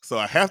So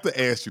I have to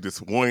ask you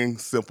this one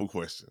simple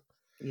question.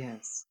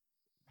 Yes.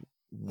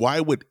 Why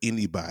would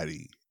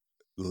anybody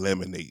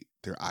laminate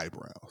their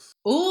eyebrows?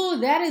 Ooh,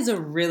 that is a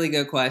really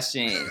good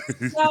question.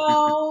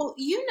 So,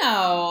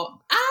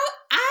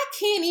 I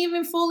can't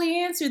even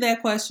fully answer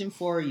that question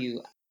for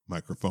you.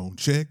 Microphone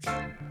check.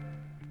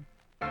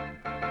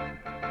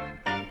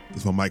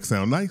 Does my mic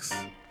sound nice?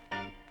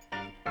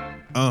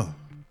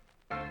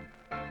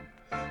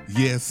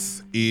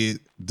 Yes, it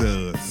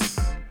does.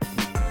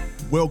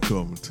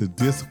 Welcome to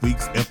this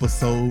week's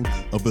episode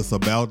of It's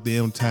About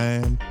Damn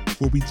Time,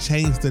 where we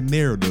change the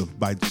narrative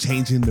by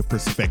changing the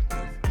perspective.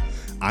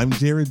 I'm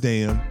Jared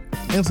Dam,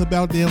 and it's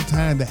about damn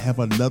time to have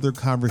another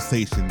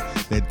conversation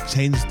that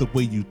changes the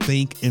way you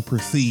think and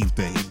perceive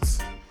things.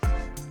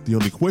 The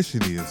only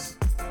question is,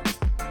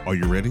 are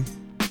you ready?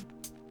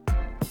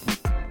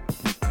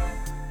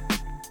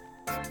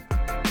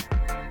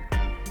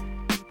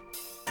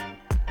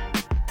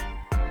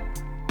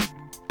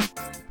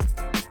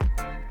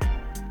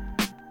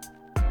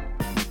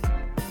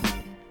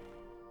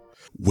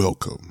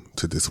 Welcome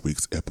to this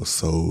week's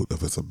episode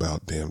of It's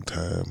About Damn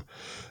Time.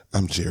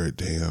 I'm Jared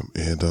Dam,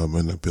 and I'm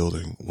in the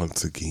building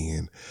once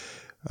again.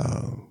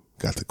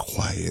 Got the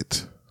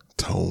quiet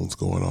tones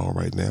going on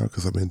right now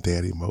because I'm in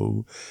daddy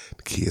mode.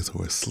 The kids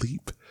are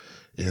asleep,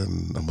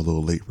 and I'm a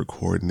little late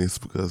recording this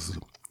because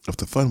of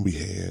the fun we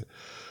had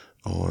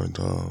on,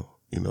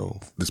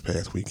 this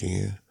past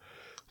weekend.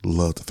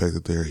 Love the fact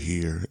that they're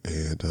here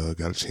and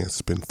got a chance to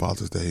spend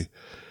Father's Day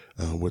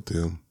with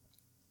them.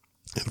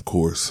 And of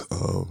course,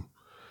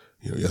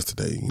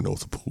 yesterday,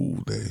 it's a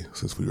pool day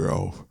since we were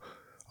off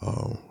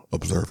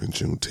observing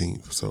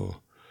Juneteenth.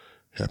 So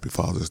happy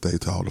Father's Day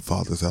to all the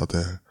fathers out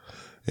there,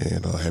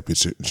 and happy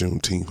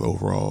Juneteenth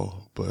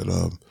overall. But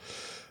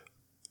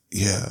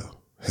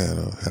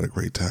had a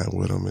great time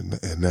with them,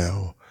 and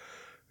now,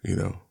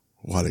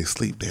 while they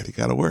sleep, Daddy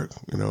got to work.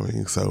 You know what I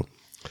mean? So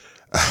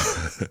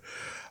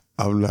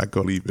I'm not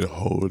gonna even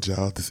hold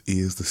y'all. This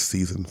is the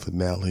season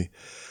finale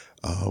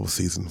of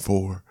season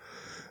 4.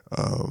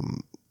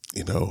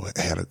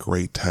 Had a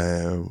great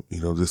time,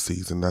 this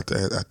season. I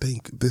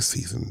think this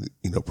season,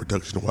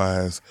 production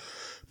wise,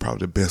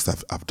 probably the best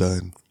I've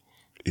done.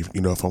 If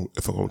I'm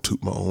going to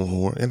toot my own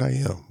horn, and I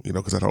am,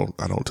 because I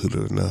don't toot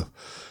it enough.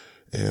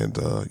 And,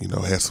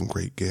 had some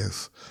great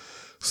guests.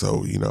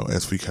 So,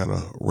 as we kind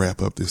of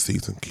wrap up this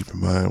season, keep in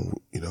mind,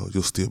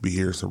 you'll still be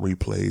hearing some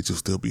replays. You'll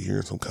still be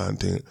hearing some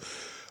content,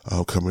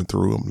 coming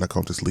through. I'm not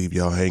going to just leave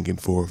y'all hanging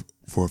for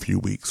a few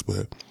weeks,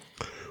 but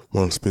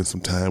want to spend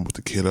some time with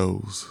the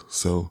kiddos.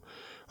 So,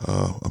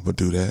 I'm going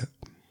to do that.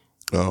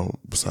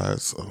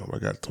 Besides, I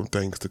got some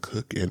things to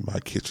cook, and my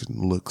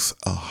kitchen looks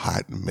a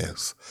hot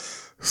mess.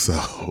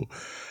 So,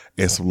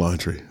 and some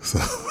laundry. So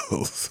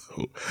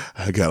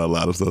I got a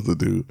lot of stuff to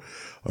do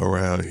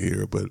around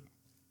here, but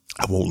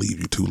I won't leave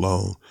you too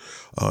long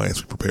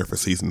as we prepare for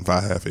season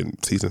 5.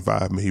 And season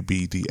 5 may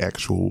be the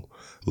actual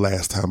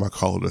last time I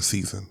call it a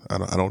season. I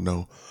don't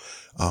know.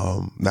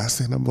 Not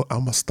saying I'm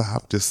gonna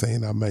stop, just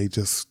saying I may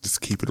just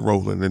keep it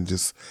rolling and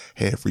just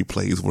have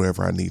replays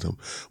wherever I need them.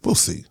 We'll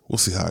see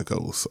how it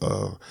goes.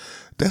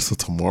 That's a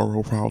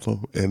tomorrow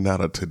problem and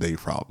not a today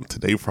problem.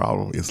 Today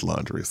problem is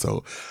laundry.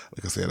 So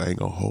like I said, I ain't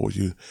gonna hold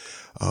you.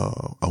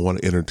 I want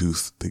to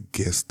introduce the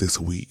guest this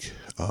week,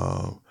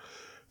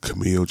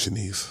 Camille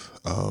Janice.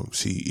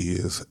 She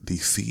is the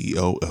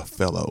CEO of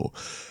Fellow.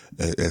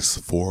 As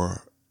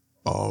for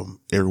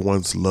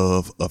everyone's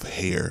love of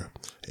hair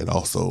and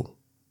also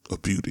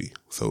of beauty.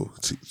 So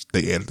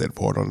they added that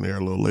part on there a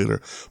little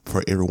later,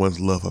 for everyone's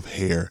love of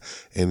hair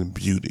and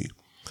beauty.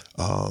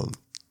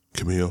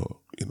 Camille,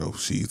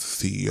 she's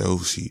the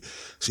CEO.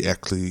 She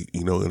actually,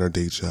 in her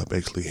day job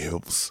actually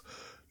helps,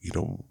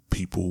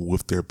 people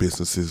with their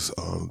businesses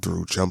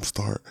through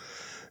Jumpstart.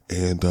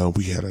 And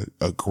we had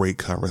a great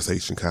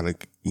conversation, kind of,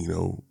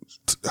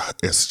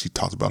 as she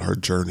talked about her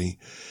journey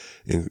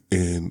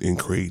in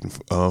creating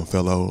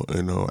Fellow,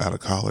 out of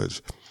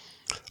college.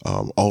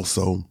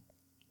 Also,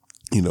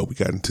 we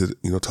got into,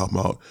 talking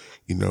about,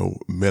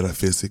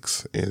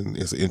 metaphysics, and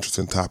it's an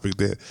interesting topic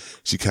that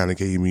she kind of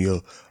gave me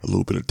a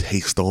little bit of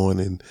taste on,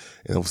 and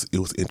it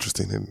was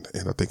interesting, and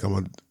I think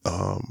I'm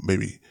gonna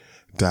maybe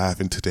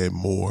dive into that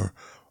more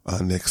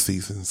next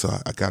season. So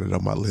I got it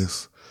on my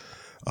list.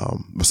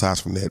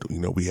 Besides from that,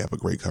 we have a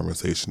great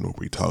conversation where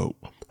we talk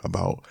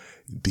about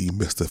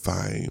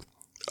demystifying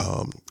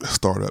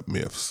startup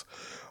myths.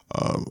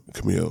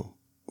 Camille,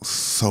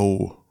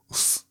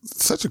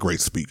 such a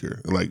great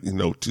speaker. Like,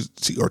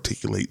 she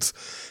articulates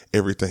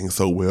everything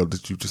so well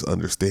that you just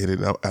understand it.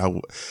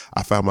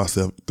 I found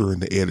myself during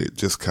the edit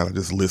just kind of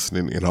just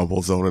listening and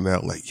almost zoning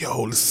out, like,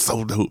 yo, this is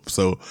so dope.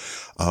 So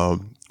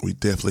we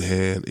definitely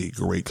had a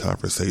great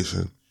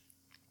conversation.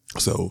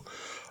 So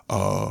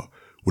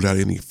without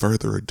any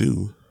further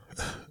ado,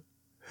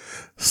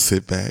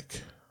 sit back,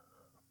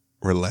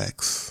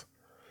 relax,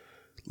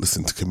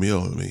 listen to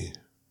Camille and me.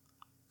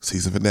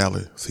 Season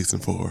finale, season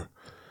 4.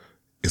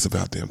 It's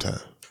about damn time.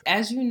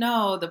 As you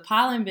know, the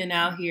pollen been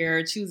out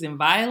here choosing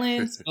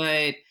violence,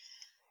 but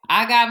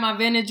I got my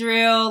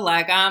Benadryl.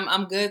 Like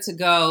I'm good to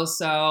go.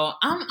 So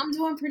I'm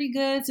doing pretty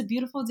good. It's a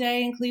beautiful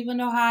day in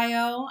Cleveland,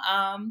 Ohio.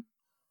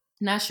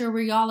 Not sure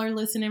where y'all are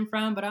listening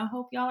from, but I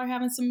hope y'all are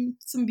having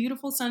some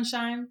beautiful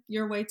sunshine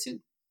your way too.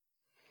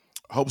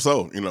 I hope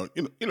so.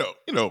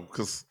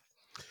 Because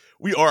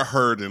we are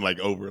heard in like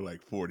over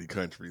like 40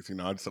 countries.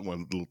 I just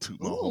want to little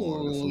toot my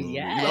horn just a Ooh, little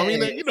bit. I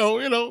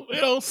mean,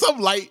 yes. some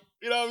light.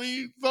 What I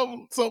mean,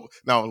 some.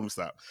 No, let me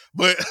stop.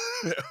 But,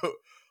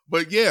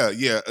 but yeah,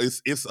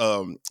 it's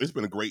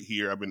been a great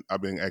year.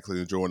 I've been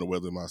actually enjoying the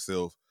weather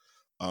myself.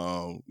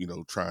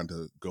 Trying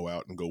to go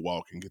out and go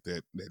walk and get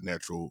that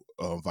natural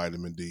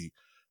vitamin D,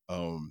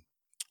 um,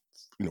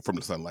 from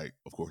the sunlight,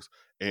 of course.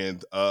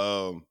 And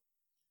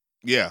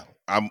yeah,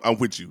 I'm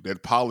with you.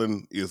 That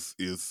pollen is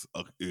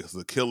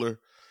a killer.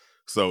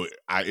 So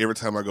every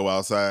time I go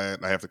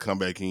outside, I have to come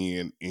back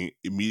in and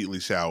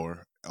immediately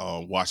shower,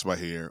 wash my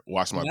hair,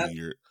 wash my Yep.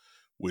 beard,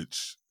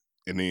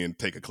 and then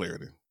take a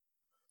Claritin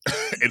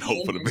and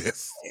hope for the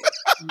best.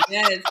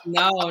 Yes.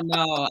 No.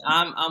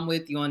 I'm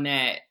with you on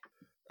that.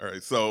 All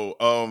right. So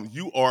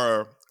you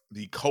are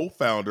the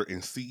co-founder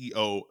and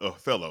CEO of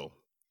Fellow.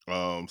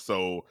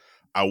 So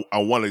I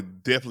want to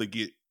definitely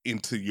get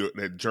into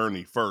that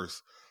journey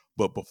first.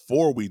 But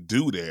before we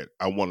do that,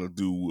 I want to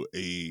do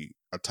a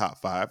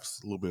top five,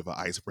 a little bit of an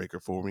icebreaker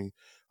for me.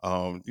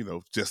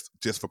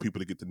 Just for people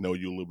to get to know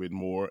you a little bit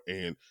more.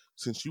 And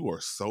since you are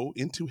so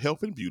into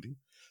health and beauty,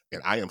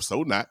 and I am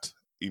so not,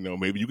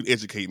 maybe you can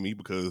educate me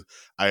because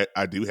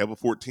I do have a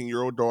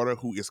 14-year-old daughter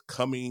who is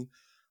coming.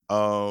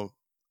 By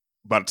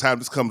the time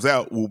this comes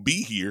out, will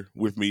be here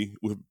with me.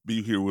 Will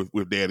be here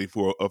with Daddy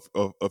for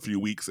a few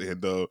weeks,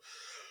 and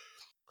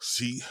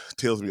she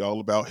tells me all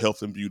about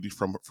health and beauty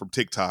from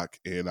TikTok,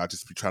 and I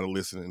just be trying to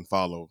listen and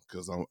follow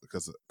because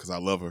I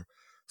love her.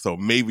 So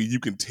maybe you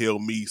can tell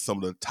me some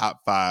of the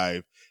top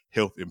 5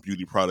 health and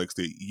beauty products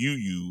that you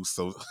use,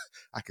 so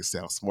I can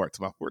sound smart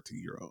to my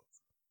 14-year-old.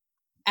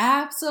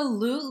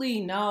 Absolutely.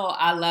 No,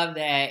 I love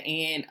that.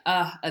 And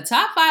a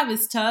top 5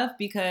 is tough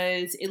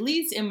because, at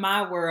least in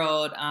my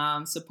world,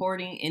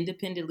 supporting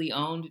independently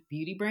owned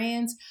beauty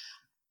brands,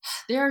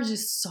 there are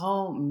just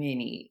so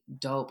many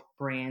dope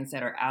brands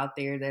that are out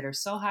there that are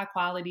so high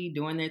quality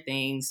doing their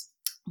things.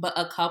 But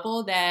a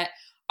couple that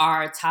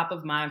are top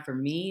of mind for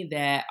me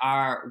that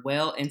are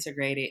well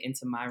integrated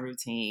into my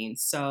routine.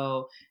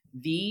 So,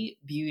 V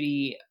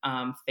Beauty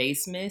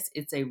face mist,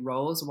 it's a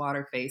rose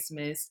water face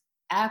mist.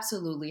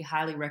 Absolutely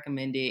highly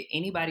recommended.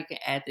 Anybody can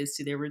add this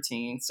to their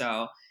routine.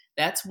 So,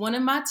 that's one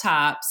of my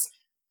tops.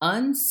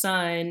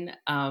 Unsun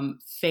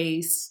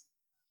face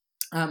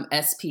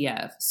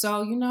SPF.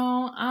 So,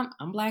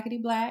 I'm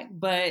blackety black,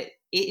 but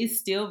it is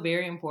still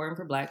very important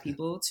for Black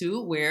people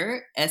to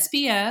wear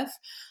SPF,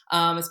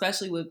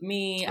 especially with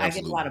me. I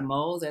get a lot Absolutely. of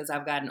moles as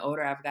I've gotten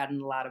older. I've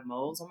gotten a lot of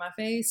moles on my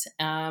face.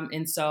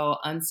 And so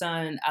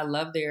Unsun, I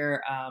love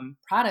their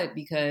product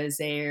because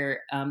they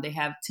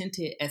have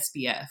tinted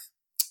SPF.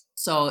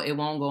 So it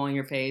won't go on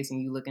your face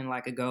and you looking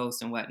like a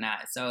ghost and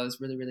whatnot. So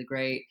it's really, really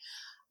great.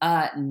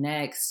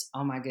 Next,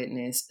 oh my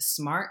goodness,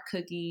 Smart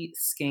Cookie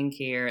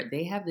Skincare.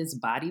 They have this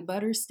body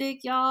butter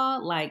stick,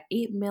 y'all. Like,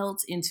 it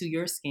melts into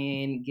your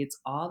skin, gets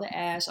all the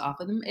ash off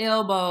of them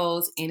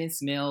elbows, and it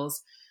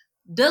smells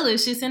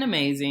delicious and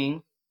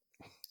amazing.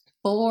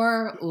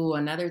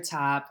 Another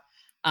top.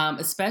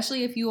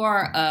 Especially if you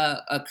are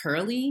a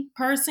curly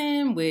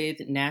person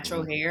with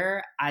natural Mhm.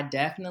 hair, I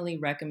definitely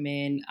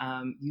recommend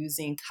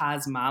using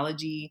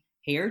Cosmology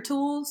hair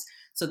tools.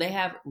 So they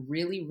have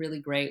really, really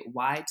great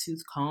wide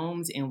tooth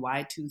combs and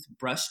wide tooth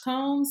brush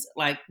combs.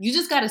 Like, you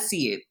just got to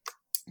see it,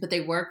 but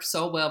they work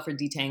so well for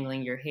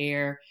detangling your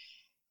hair.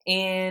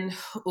 And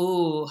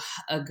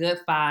a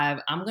good 5.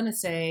 I'm gonna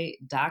say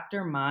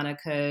Dr.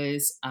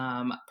 Monica's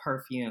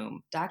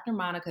perfume. Dr.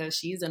 Monica,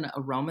 she's an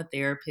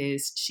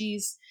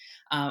aromatherapist.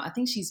 I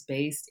think she's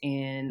based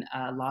in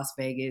Las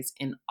Vegas.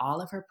 And all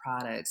of her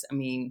products, I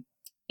mean,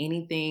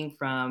 anything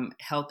from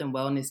health and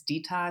wellness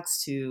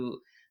detox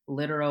to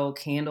literal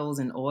candles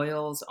and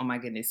oils. Oh my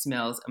goodness,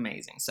 smells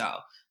amazing. So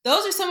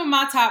those are some of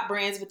my top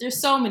brands, but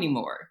there's so many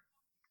more.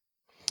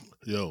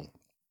 Yo,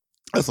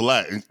 that's a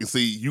lot. And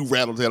see, you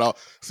rattled that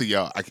off. See,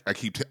 y'all, I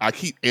keep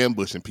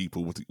ambushing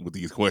people with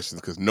these questions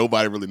because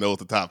nobody really knows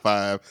the top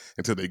 5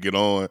 until they get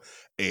on.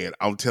 And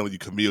I'm telling you,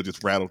 Camille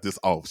just rattled this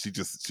off. She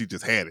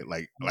just had it.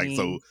 Like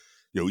so,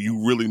 Mm.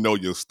 you really know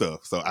your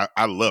stuff. So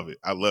I love it.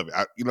 I love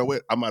it. You know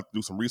what? I'm about to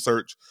do some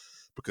research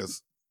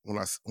because when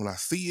I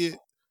see it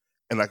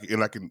and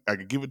I can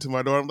give it to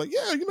my daughter, I'm like,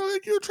 yeah,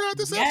 you tried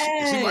this out.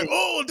 She's Yes, like,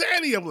 oh,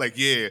 daddy. I'm like,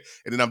 yeah.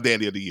 And then I'm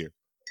daddy of the year.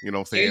 You know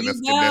what I'm there saying?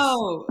 you That's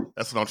go.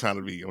 that's what I'm trying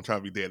to be. I'm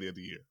trying to be daddy of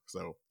the year.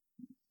 So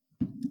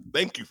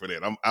thank you for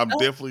that. I'm Of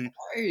definitely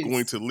going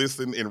course. to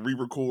listen and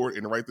re-record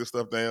and write this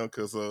stuff down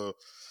because I'll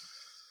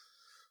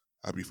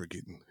be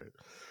forgetting.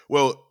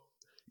 Well,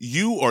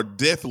 you are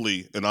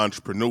definitely an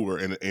entrepreneur,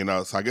 and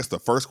so I guess the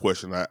first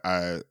question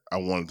I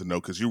wanted to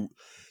know because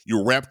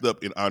you're wrapped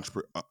up in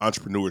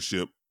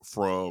entrepreneurship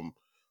from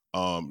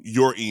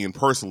your end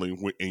personally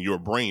in your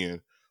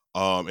brand,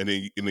 and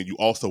then you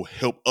also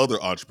help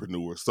other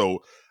entrepreneurs.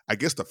 So I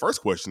guess the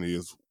first question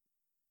is,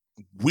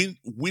 when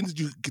did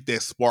you get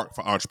that spark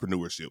for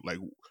entrepreneurship? Like,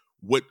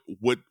 what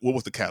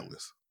was the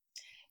catalyst?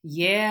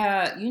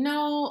 Yeah,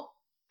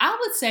 I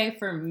would say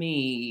for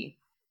me,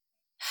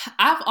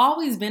 I've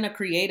always been a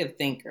creative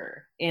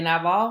thinker and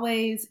I've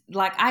always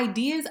like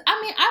ideas.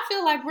 I mean, I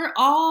feel like we're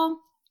all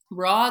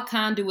raw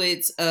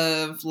conduits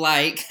of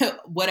like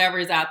whatever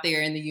is out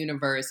there in the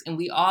universe and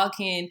we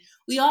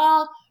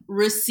all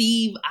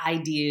receive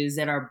ideas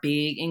that are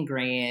big and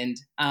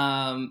grand.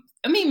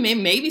 I mean,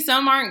 maybe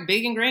some aren't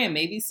big and grand.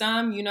 Maybe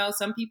some,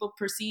 some people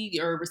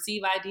perceive or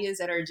receive ideas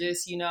that are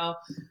just,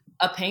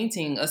 a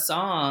painting, a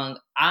song.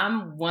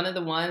 I'm one of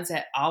the ones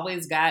that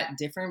always got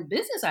different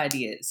business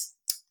ideas.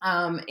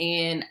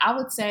 And I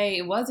would say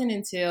it wasn't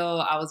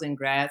until I was in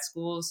grad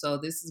school. So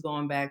this is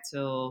going back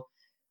to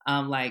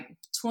like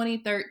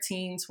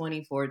 2013,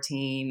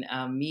 2014,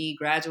 me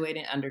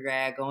graduating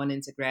undergrad, going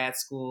into grad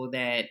school,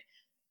 that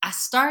I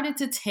started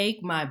to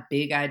take my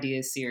big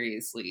ideas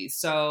seriously.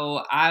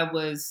 So I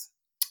was,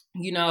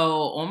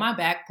 on my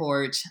back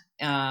porch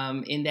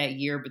in that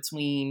year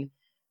between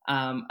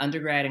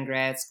undergrad and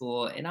grad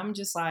school. And I'm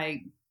just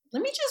like,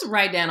 let me just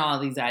write down all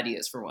these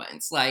ideas for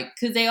once. Like,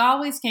 because they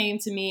always came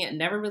to me and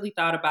never really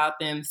thought about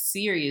them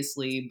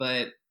seriously.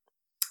 But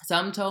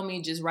some told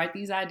me just write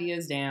these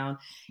ideas down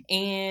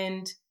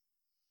and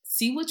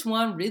see which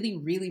one really,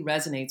 really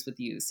resonates with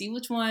you. See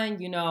which one,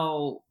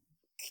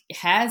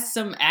 has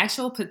some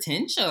actual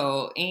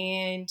potential.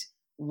 And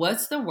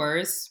what's the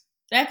worst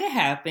that could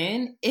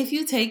happen if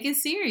you take it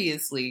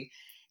seriously?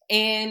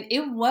 And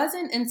it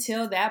wasn't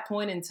until that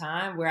point in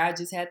time where I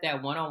just had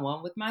that one on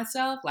one with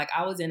myself. Like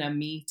I was in a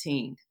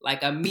meeting,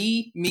 like a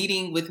me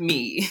meeting with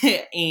me.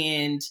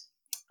 And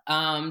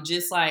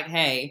just like,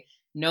 hey,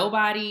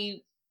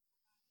 nobody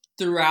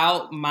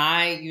throughout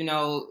my,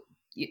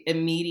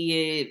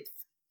 immediate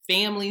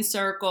family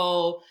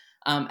circle,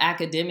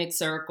 academic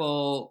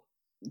circle,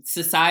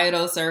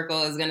 societal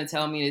circle is going to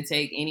tell me to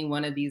take any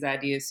one of these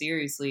ideas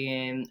seriously.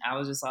 And I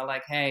was just all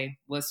like, hey,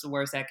 what's the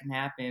worst that can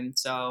happen?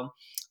 So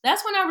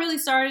that's when I really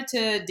started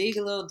to dig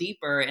a little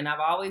deeper. And I've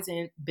always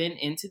been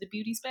into the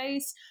beauty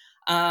space.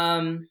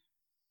 And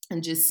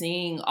just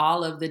seeing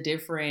all of the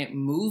different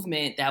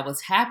movement that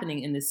was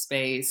happening in this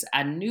space,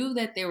 I knew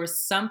that there was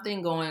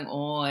something going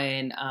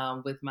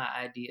on with my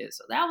ideas.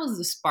 So that was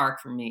the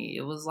spark for me.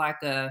 It was like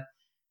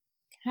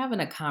having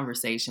a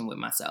conversation with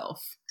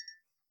myself.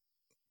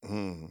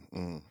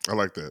 I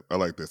like that. I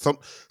like that.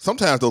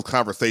 Sometimes those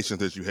conversations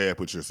that you have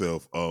with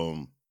yourself,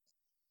 because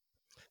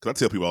I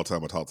tell people all the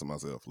time I talk to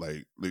myself.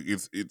 Like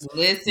it's me.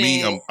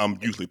 Listen. I'm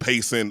usually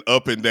pacing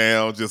up and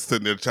down, just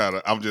sitting there trying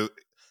to.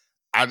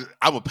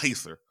 I'm a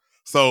pacer.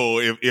 So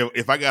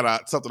if I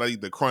got something I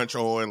need to crunch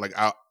on,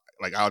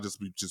 I'll just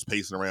be just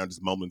pacing around,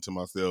 just mumbling to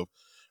myself.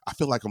 I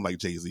feel like I'm like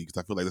Jay-Z because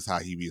I feel like that's how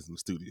he is in the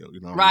studio.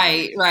 You know what I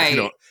mean? Right,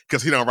 right.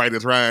 Because he don't write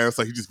his rhymes,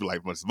 so he just be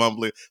like much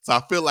mumbling. So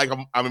I feel like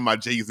I'm in my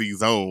Jay-Z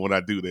zone when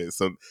I do that.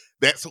 So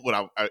that's what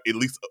I at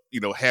least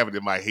have it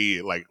in my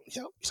head. Like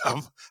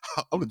I'm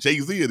the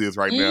Jay-Z of this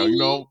right now.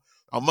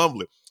 Mm-hmm. I'm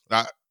mumbling.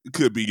 It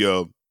could be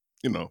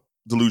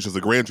delusions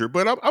of grandeur,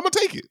 but I'm gonna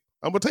take it.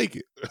 I'm gonna take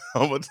it.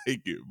 I'm gonna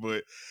take it.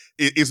 But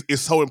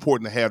it's so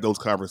important to have those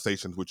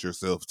conversations with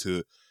yourself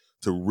to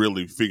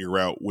really figure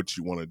out what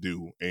you want to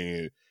do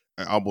and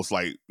almost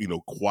like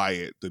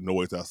quiet the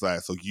noise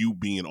outside. So you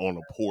being on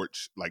a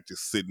porch, like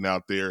just sitting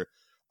out there,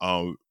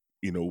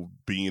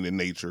 being in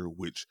nature,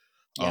 which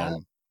Yeah.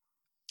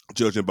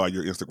 judging by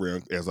your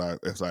Instagram as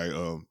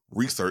I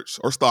researched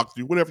or stalked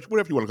you, whatever you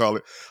want to call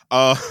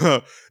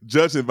it,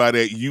 judging by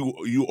that,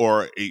 you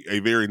are a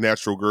very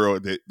natural girl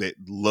that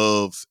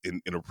loves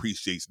and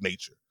appreciates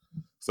nature.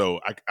 So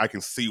I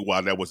can see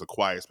why that was a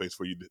quiet space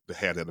for you to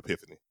have that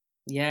epiphany.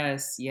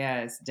 Yes,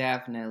 yes,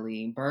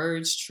 definitely.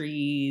 Birds,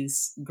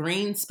 trees,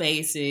 green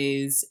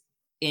spaces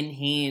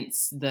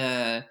enhance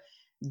the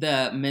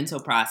mental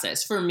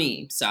process for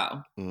me.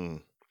 So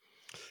Mm.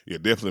 Yeah,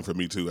 definitely for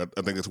me too.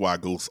 I think that's why I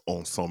go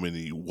on so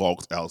many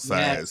walks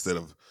outside yes. instead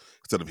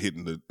of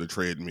hitting the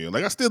treadmill.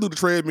 Like I still do the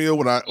treadmill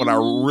when I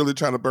Hmm. really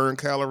try to burn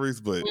calories,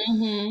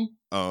 Hmm.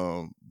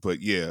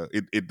 but yeah,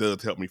 it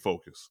does help me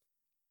focus.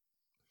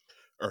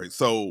 All right,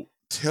 so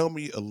tell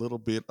me a little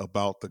bit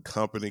about the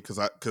company because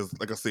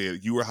like I said,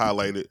 you were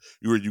highlighted.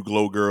 You were You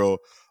Glow Girl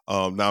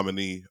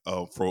nominee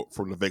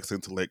from the Vex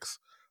Intellects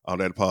on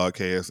that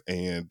podcast,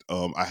 and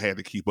I had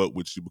to keep up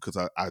with you because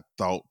I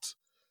thought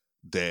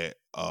that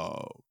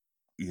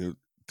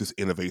this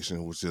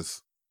innovation was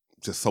just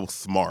so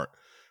smart.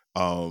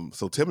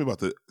 So tell me about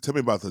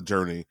the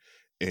journey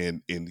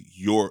and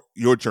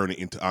your journey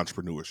into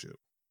entrepreneurship.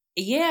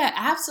 Yeah,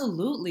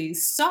 absolutely.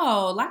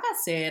 So, like I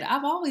said,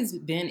 I've always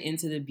been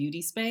into the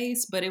beauty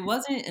space, but it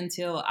wasn't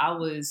until I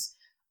was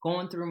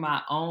going through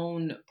my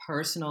own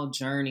personal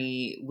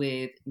journey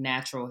with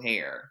natural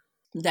hair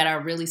that I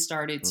really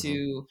started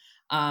Mm-hmm.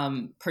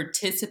 to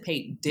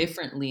participate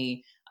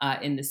differently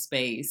in the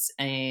space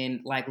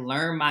and like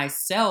learn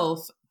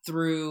myself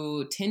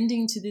through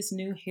tending to this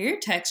new hair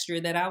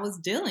texture that I was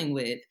dealing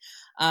with.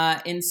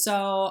 And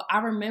so I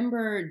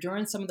remember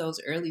during some of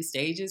those early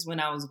stages when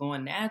I was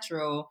going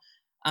natural,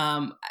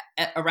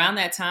 around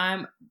that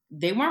time,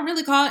 they weren't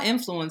really called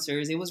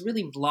influencers. It was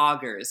really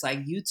vloggers, like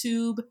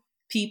YouTube Yeah.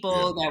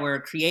 people that were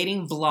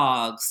creating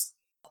vlogs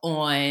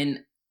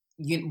on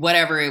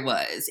whatever it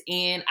was.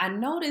 And I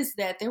noticed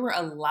that there were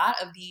a lot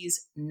of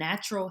these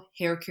natural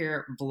hair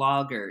care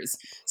bloggers.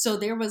 So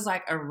there was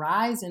like a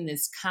rise in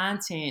this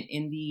content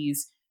in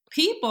these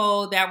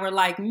people that were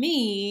like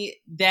me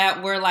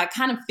that were like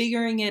kind of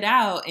figuring it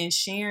out and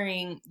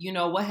sharing,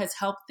 what has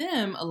helped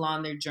them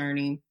along their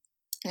journey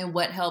and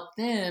what helped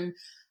them,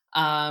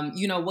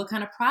 what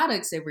kind of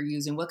products they were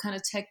using, what kind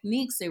of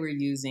techniques they were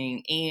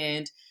using.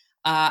 And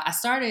I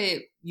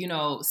started,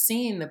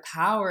 seeing the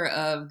power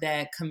of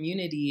that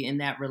community and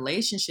that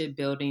relationship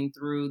building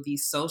through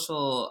these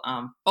social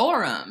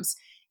forums.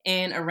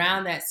 And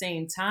around that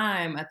same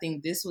time, I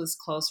think this was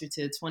closer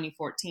to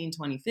 2014,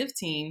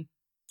 2015,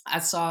 I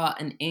saw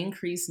an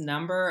increased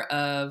number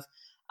of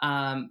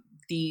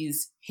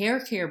these hair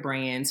care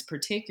brands,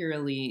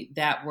 particularly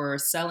that were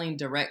selling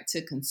direct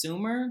to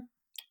consumer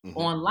Mm-hmm.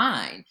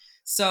 online.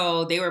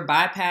 So they were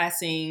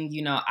bypassing,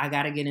 I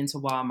got to get into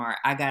Walmart.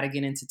 I got to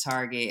get into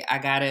Target. I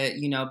got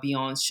to, be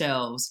on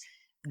shelves.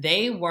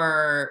 They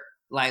were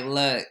like,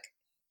 look,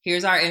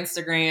 here's our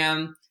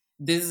Instagram.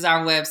 This is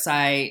our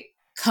website.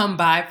 Come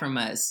buy from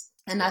us.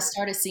 And I Right.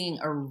 started seeing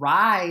a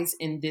rise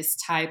in this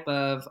type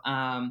of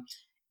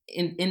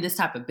in this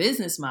type of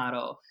business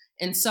model.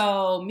 And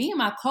so me and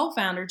my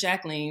co-founder,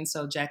 Jacqueline,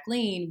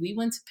 we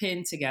went to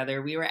Penn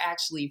together. We were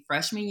actually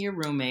freshman year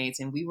roommates,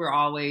 and we were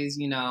always,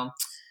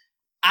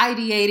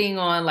 ideating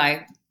on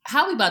like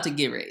how we about to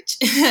get rich,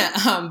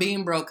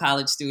 being broke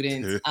college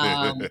students.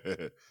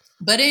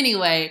 But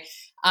anyway,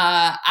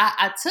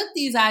 I took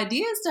these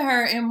ideas to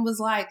her and was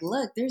like,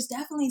 look, there's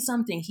definitely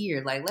something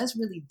here. Like, let's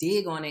really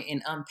dig on it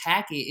and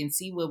unpack it and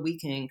see what we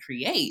can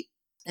create.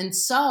 And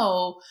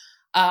so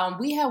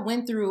we had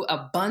went through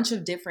a bunch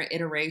of different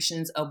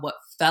iterations of what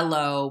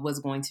Fellow was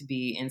going to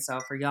be. And so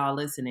for y'all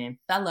listening,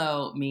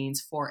 Fellow means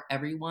for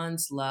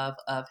everyone's love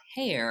of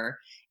hair.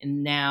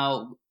 And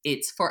now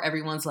it's for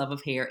everyone's love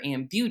of hair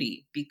and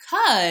beauty,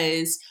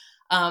 because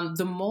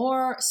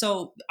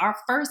so our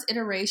first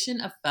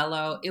iteration of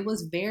Fellow, it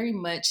was very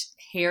much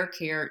hair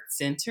care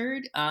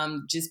centered,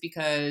 just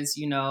because,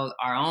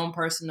 our own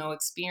personal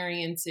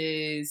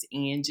experiences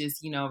and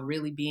just,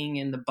 really being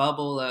in the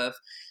bubble of,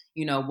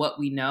 what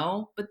we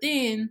know. But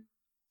then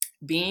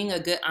being a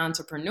good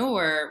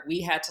entrepreneur,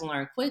 we had to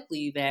learn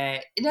quickly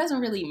that it doesn't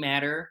really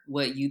matter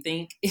what you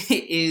think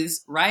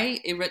is right.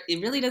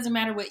 It really doesn't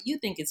matter what you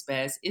think is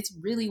best. It's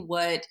really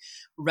what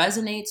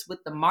resonates with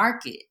the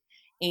market.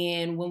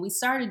 And when we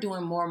started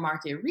doing more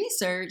market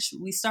research,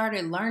 we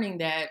started learning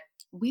that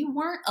we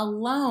weren't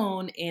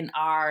alone in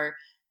our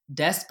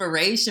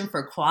desperation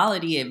for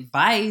quality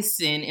advice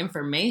and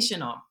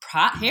information on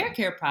hair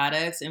care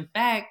products. In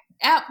fact,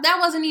 that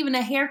wasn't even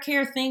a hair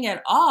care thing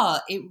at all.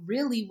 It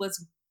really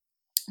was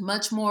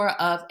much more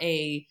of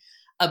a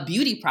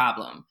beauty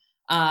problem.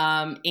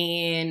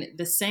 And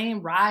the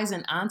same rise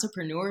in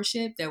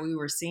entrepreneurship that we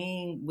were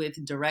seeing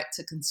with direct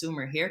to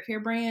consumer hair care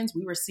brands,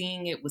 we were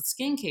seeing it with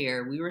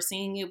skincare, we were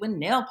seeing it with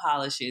nail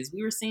polishes,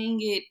 we were seeing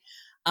it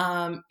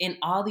in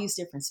all these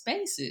different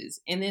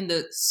spaces. And then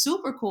the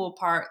super cool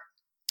part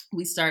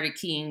we started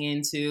keying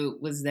into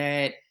was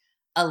that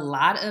a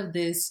lot of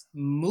this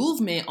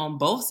movement on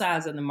both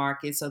sides of the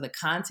market, so the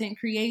content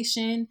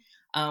creation,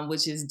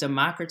 which is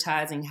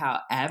democratizing how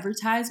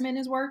advertisement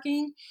is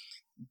working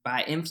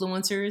by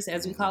influencers,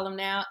 as we Mm-hmm. call them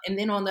now. And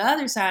then on the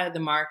other side of the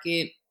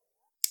market,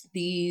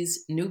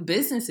 these new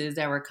businesses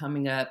that were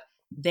coming up,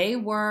 they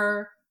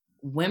were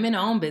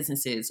women-owned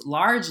businesses,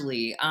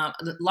 largely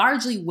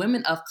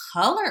women of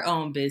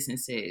color-owned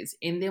businesses.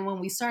 And then when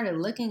we started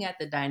looking at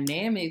the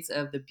dynamics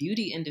of the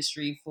beauty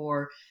industry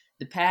for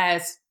the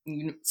past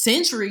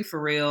century,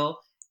 for real,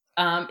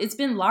 it's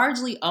been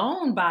largely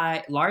owned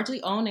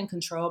and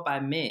controlled by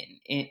men,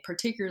 and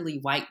particularly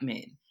white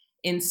men.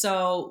 And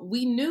so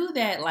we knew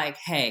that, like,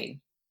 hey,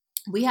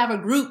 we have a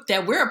group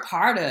that we're a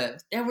part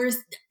of, that we're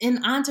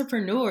in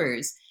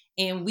entrepreneurs,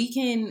 and we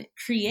can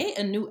create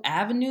a new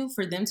avenue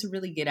for them to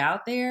really get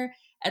out there.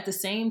 At the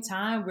same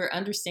time, we're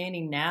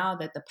understanding now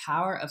that the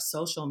power of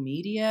social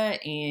media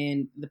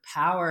and the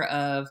power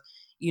of,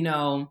 you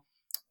know,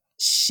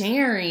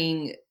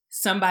 sharing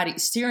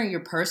your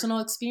personal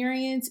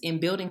experience and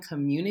building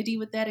community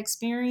with that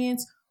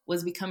experience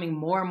was becoming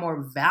more and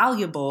more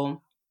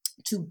valuable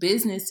to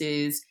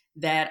businesses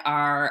that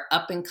are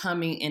up and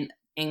coming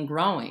and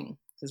growing.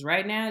 Because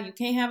right now you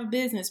can't have a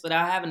business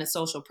without having a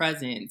social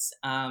presence.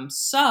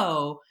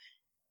 So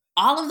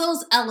all of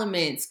those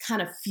elements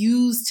kind of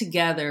fuse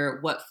together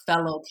what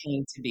Fellow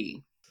came to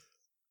be.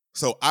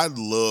 So I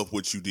love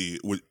what you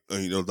did with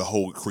the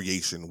whole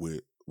creation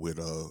with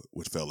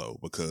Fellow,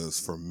 because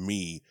for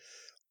me,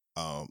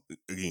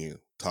 again,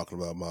 talking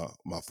about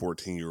my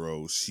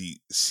 14-year-old, she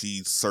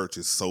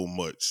searches so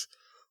much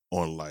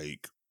on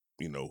like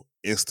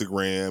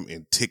Instagram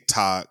and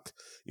TikTok,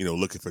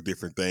 looking for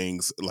different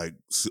things. Like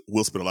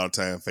we'll spend a lot of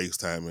time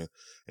FaceTiming,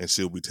 and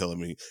she'll be telling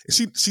me,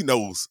 and she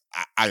knows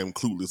I am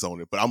clueless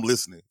on it, but I'm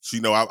listening. She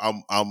know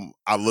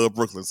I love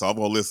Brooklyn, so I'm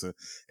gonna listen.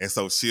 And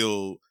so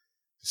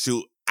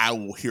I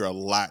will hear a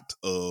lot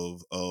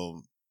of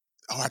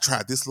I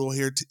tried this little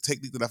hair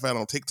technique that I found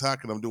on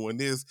TikTok, and I'm doing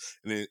this,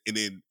 and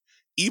then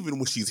even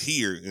when she's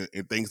here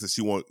and things that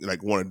she want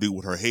to do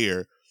with her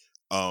hair,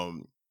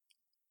 um,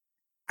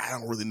 I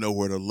don't really know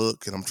where to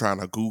look, and I'm trying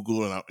to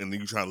Google, and then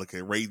you trying to look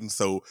at ratings.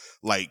 So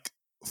like,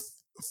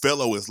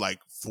 Fellow is like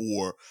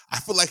for I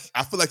feel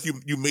like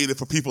you made it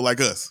for people like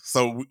us.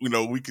 So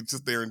we could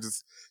sit there and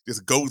just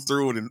go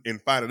through it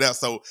and find it out.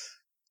 So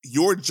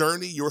your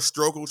journey, your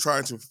struggle,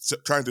 trying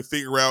to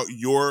figure out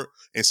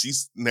and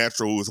she's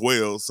natural as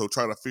well. So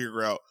trying to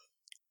figure out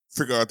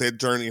that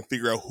journey and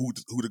figure out who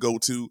to go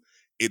to.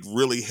 It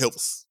really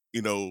helps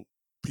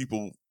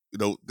people in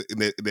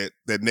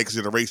that next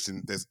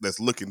generation that's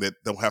looking, that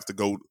don't have to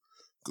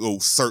go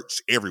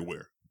search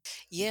everywhere.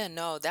 Yeah,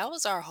 no, that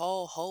was our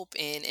whole hope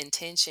and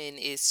intention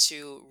is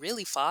to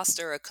really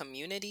foster a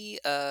community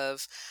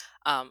of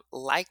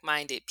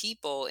like-minded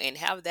people and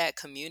have that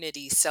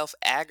community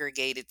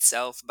self-aggregate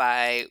itself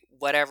by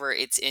whatever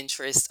its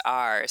interests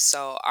are.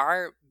 So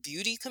our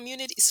beauty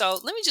community. So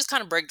let me just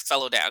kind of break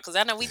Fellow down because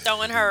I know we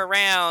throwing her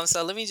around.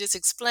 So let me just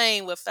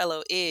explain what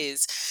Fellow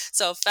is.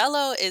 So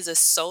Fellow is a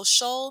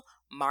social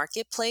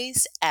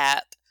marketplace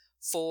app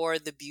for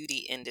the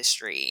beauty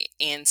industry.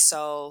 And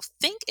so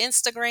think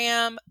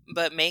Instagram,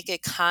 but make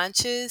it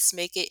conscious,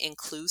 make it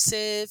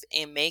inclusive,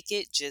 and make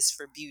it just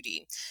for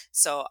beauty.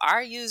 So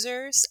our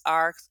users,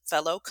 our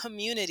fellow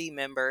community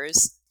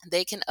members,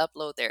 they can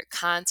upload their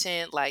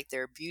content like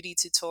their beauty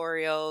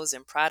tutorials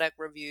and product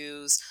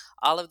reviews,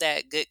 all of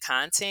that good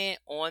content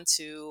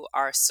onto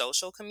our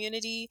social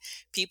community.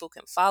 People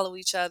can follow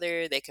each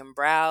other, they can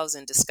browse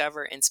and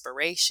discover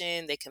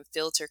inspiration, they can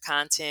filter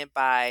content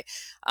by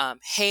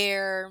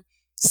hair,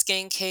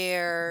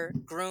 skincare,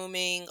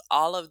 grooming,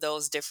 all of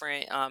those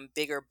different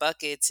bigger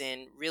buckets,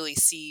 and really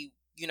see,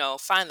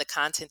 find the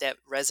content that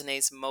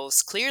resonates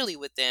most clearly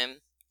with them.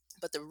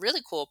 But the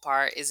really cool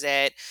part is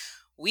that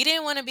we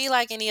didn't want to be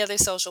like any other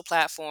social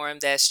platform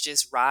that's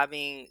just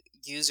robbing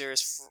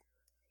users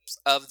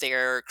of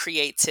their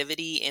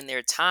creativity and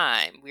their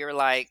time. We were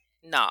like,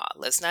 nah,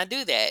 let's not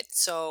do that.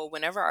 So,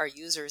 whenever our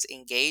users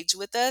engage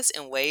with us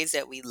in ways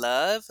that we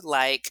love,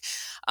 like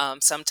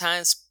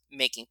sometimes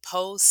making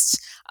posts,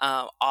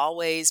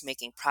 always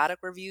making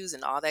product reviews,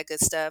 and all that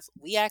good stuff,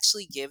 we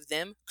actually give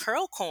them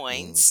curl Mm.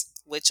 coins,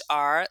 which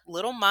are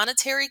little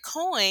monetary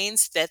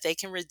coins that they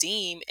can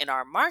redeem in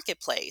our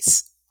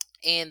marketplace.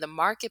 And the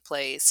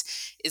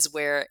marketplace is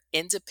where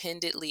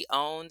independently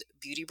owned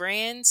beauty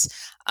brands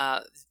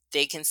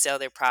they can sell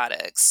their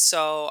products.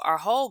 So our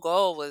whole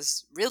goal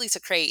was really to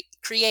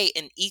create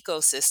an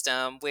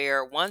ecosystem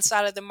where one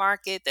side of the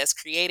market that's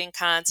creating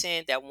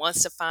content that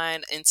wants to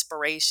find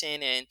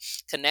inspiration and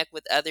connect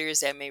with others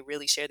that may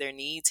really share their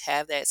needs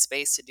have that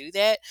space to do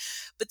that.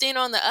 But then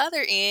on the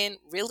other end,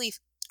 really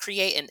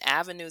create an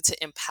avenue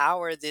to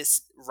empower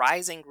this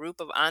rising group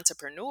of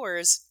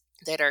entrepreneurs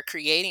that are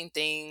creating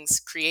things,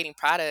 creating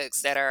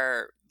products that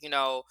are,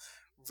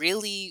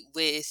 really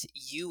with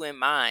you in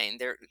mind.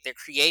 They're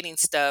creating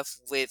stuff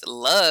with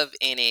love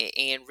in it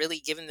and really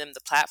giving them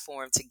the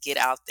platform to get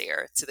out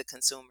there to the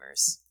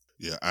consumers.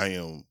 Yeah, I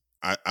am.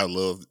 I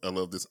love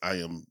this. I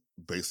am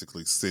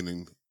basically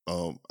sending.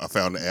 I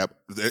found the app.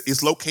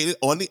 It's located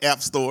on the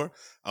App Store.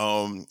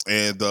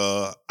 And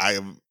I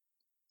am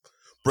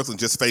Brooklyn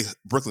just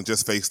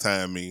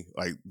FaceTime me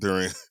like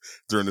during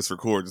during this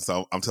recording.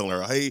 So I'm telling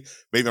her, hey,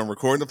 baby, I'm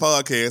recording the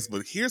podcast,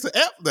 but here's an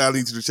app that I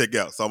need you to check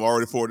out. So I'm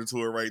already forwarding to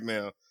her right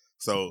now.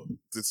 So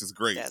this is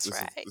great. That's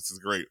right. This is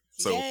great.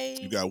 So Yay.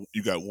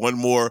 you got one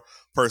more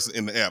person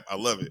in the app. I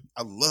love it.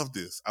 I love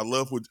this. I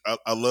love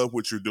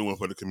what you're doing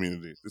for the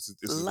community. This is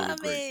really Love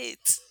great.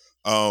 it.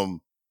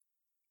 Um,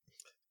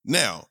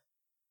 Now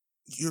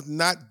you're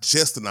not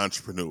just an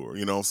entrepreneur,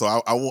 So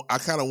I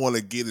kind of want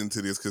to get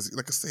into this because,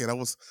 like I said, I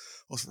was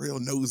real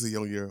nosy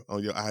on your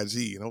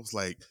IG, and I was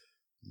like,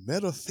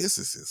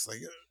 metaphysicist, like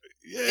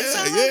It's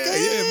all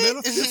yeah,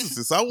 good.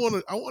 metaphysicist.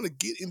 I want to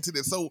get into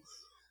this. So,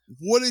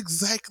 what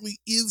exactly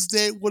is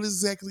that? What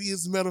exactly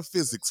is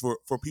metaphysics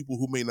for people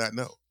who may not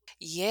know?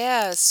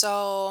 Yeah,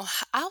 so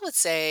I would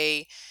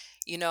say,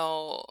 you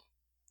know,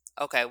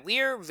 okay,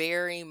 we're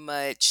very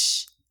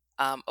much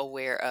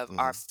aware of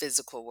our Hmm.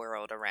 physical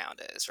world around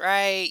us,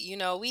 right?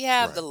 We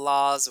have the Right.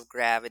 laws of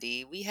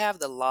gravity. We have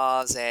the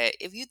laws that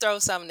if you throw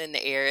something in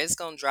the air, it's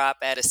going to drop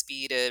at a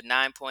speed of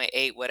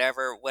 9.8,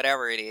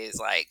 whatever it is.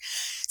 Like,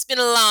 it's been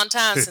a long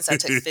time since I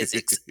took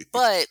physics,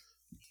 but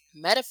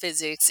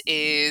metaphysics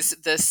is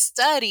the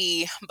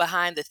study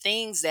behind the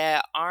things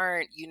that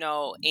aren't,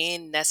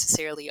 in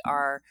necessarily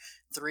our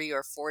 3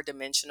 or 4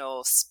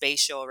 dimensional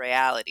spatial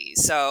reality.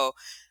 So,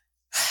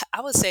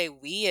 I would say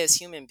we as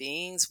human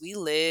beings, we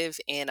live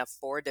in a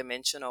 4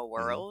 dimensional Hmm.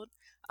 world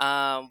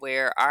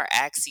where our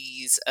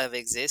axes of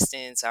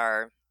existence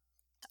are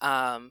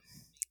um,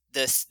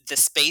 the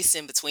space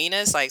in between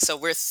us. Like, so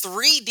we're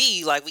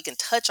 3D, like we can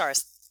touch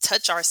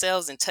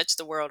ourselves and touch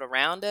the world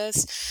around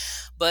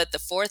us. But the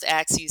fourth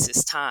axis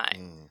is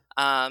time.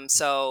 Mm.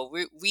 So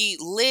we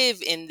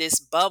live in this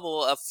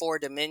bubble of four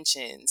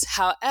dimensions.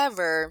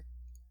 However,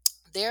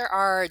 there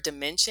are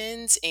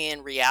dimensions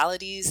and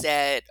realities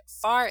that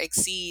far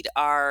exceed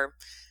our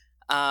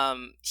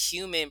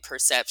human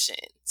perception.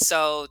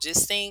 So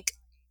just think,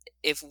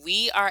 if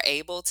we are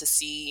able to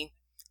see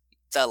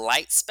the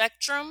light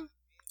spectrum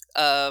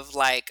of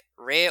like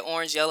red,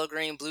 orange, yellow,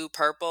 green, blue,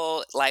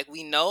 purple, like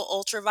we know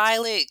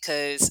ultraviolet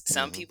because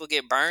some Mm-hmm. people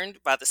get burned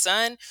by the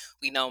sun.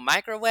 We know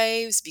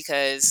microwaves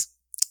because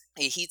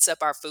it heats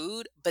up our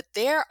food, but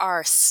there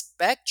are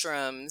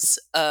spectrums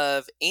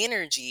of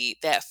energy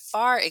that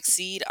far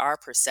exceed our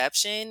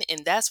perception,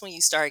 and that's when you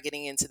start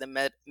getting into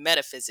the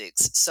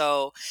metaphysics.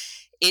 So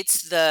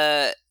it's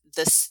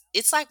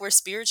it's like where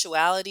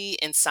spirituality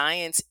and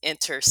science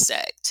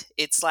intersect.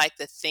 It's like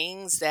the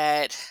things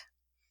that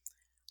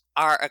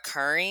are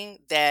occurring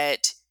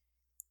that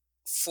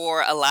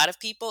for a lot of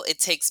people it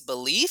takes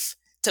belief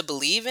to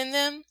believe in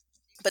them.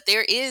 But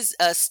there is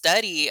a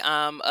study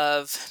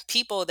of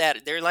people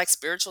that they're like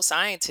spiritual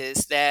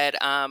scientists that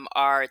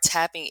are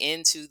tapping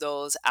into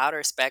those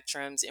outer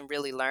spectrums and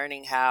really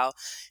learning how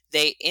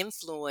they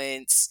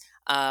influence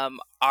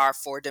our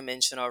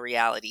four-dimensional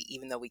reality,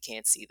 even though we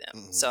can't see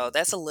them. Mm-hmm. So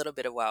that's a little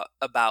bit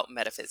about See,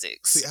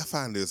 metaphysics. I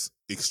find this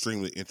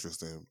extremely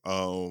interesting.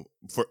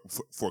 For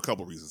a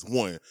couple of reasons.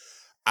 One,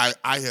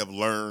 I have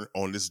learned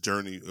on this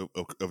journey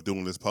of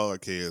doing this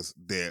podcast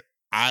that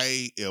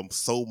I am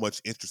so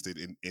much interested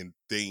in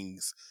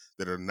things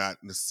that are not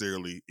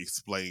necessarily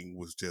explained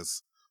with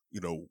just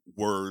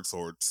words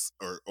or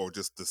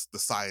just the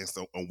science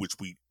on which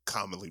we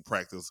commonly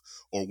practice,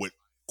 or what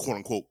quote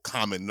unquote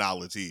common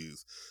knowledge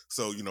is.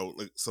 So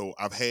so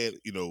I've had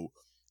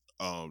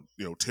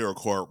tarot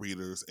card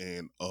readers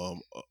and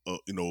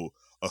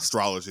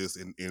astrologists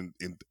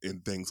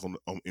and things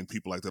and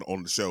people like that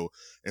on the show.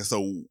 And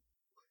so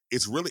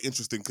it's really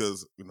interesting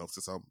because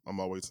since I'm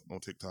always on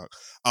TikTok,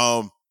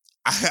 I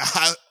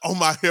on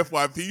my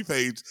FYP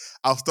page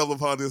I'll stumble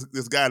upon this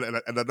guy,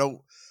 and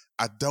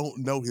I don't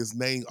know his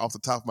name off the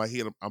top of my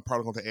head. I'm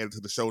probably going to add it to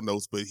the show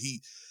notes, but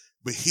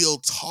he'll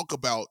talk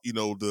about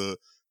the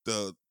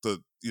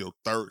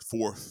third,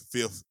 fourth,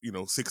 fifth,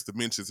 sixth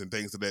dimensions and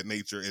things of that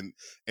nature, and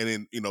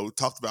then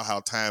talked about how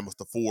time is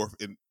the fourth,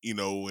 and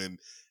and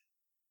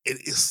it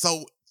is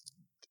so,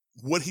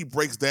 what he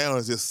breaks down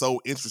is just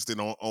so interesting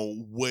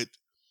on what,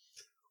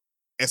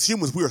 as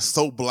humans, we are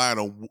so blind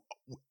on.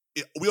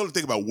 We only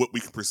think about what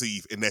we can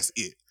perceive, and that's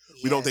it.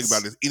 We don't think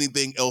about Yes. if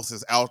anything else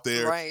is out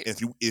there. Right. And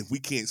if we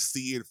can't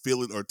see it,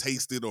 feel it, or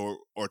taste it, or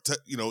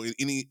in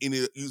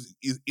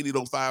any of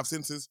those five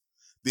senses,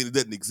 then it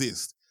doesn't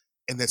exist.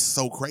 And that's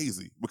so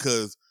crazy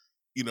because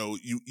you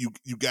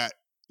got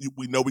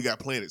we know we got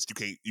planets.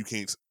 You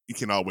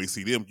can't always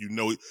see them.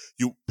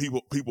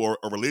 People are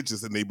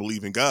religious and they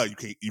believe in God.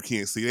 You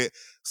can't see that.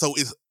 So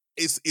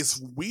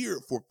it's weird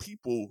for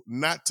people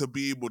not to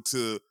be able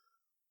to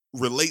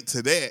relate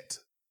to that,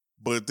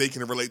 but they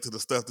can relate to the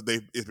stuff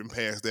that it's been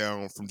passed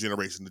down from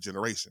generation to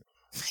generation.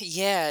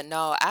 Yeah,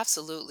 no,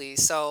 absolutely.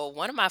 So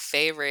one of my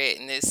favorite,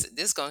 and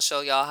this gonna show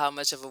y'all how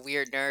much of a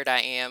weird nerd I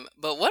am,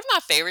 but one of my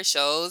favorite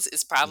shows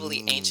is probably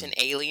Mm. Ancient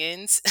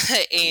Aliens, Ooh,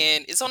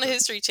 and it's on the okay.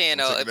 History I'm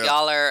Channel checking if it out.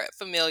 y'all are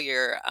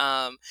familiar.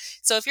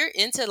 So if you're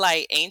into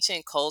like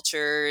ancient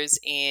cultures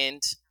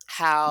and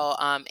how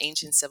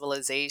ancient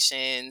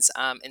civilizations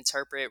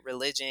interpret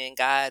religion,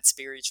 God,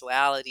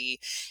 spirituality,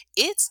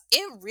 it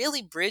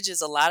really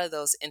bridges a lot of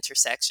those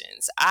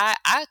intersections.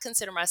 I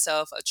consider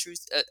myself a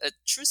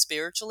true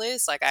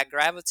spiritualist. Like, I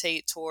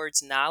gravitate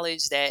towards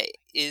knowledge that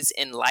is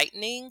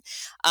enlightening,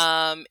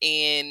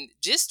 and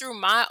just through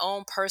my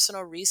own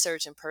personal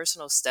research and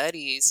personal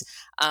studies,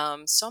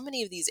 so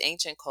many of these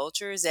ancient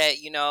cultures that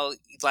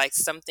like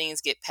some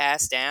things get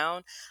passed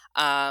down,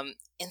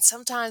 and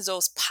sometimes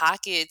those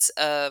pockets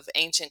of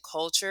ancient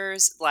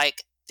cultures,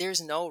 like,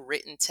 there's no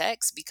written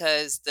text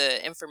because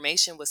the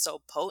information was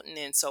so potent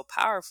and so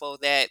powerful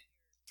that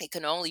it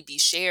can only be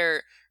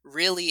shared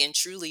really and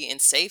truly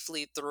and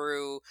safely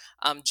through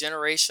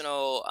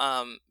generational,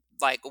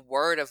 like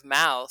word of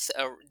mouth,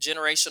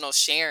 generational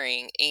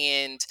sharing.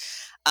 And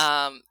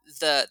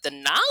the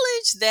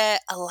knowledge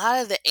that a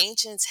lot of the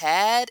ancients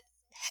had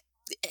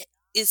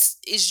is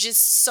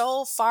just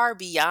so far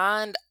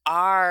beyond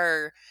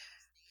our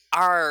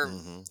Mm-hmm.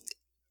 Mm-hmm.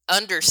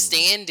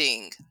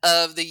 understanding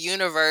of the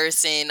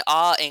universe and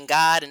all and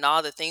God and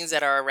all the things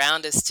that are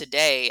around us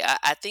today.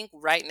 I think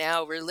right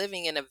now we're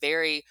living in a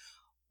very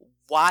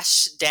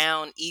washed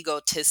down,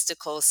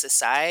 egotistical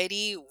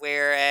society,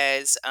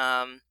 whereas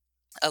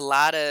a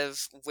lot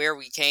of where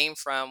we came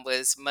from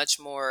was much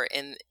more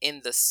in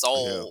the Yeah.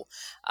 soul.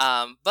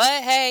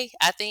 But hey,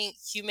 I think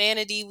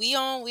humanity, we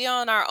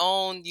on our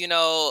own,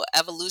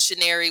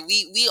 evolutionary.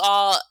 We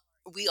all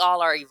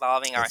are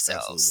evolving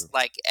ourselves, Absolutely.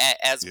 like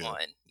as Yeah.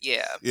 one.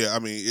 Yeah. Yeah. I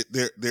mean,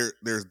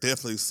 there's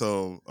definitely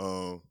some,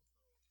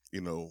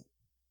 you know,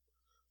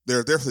 there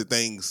are definitely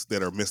things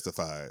that are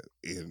mystified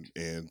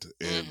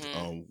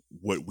Mm-hmm.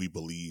 what we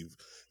believe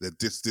that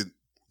just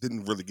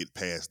didn't really get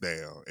passed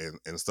down,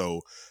 and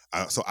so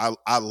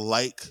I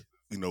like,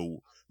 you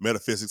know,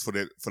 metaphysics for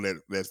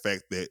that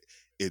fact that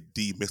it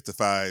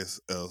demystifies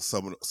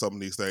some of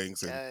these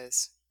things. And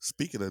Does.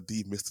 speaking of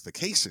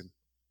demystification,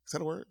 is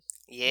that a word?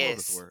 I don't know if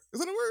it's a Yes. word. Is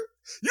that a word?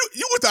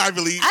 You went to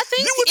Ivy League. I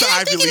think, You went yeah, to I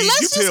Ivy think League. You let's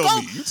just tell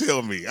go. me. You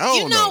tell me. I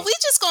don't know. We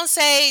just gonna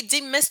say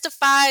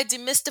demystify, Yeah.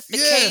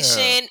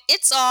 demystification.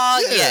 It's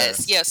all Yeah.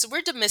 yes. So we're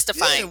Yeah,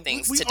 demystifying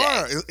things we today.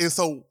 are. And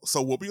so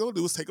what we're gonna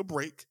do is take a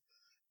break.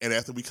 And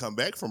after we come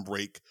back from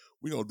break,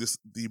 we're gonna just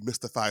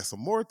demystify some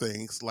more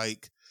things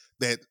like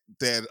that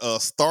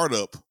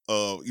startup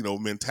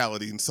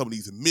mentality and some of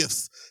these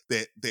myths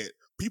that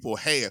people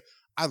have.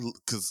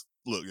 Because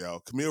look,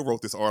 y'all, Camille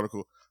wrote this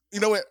article. You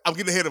know what? I'm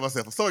getting ahead of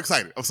myself. I'm so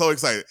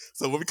excited.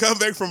 So when we come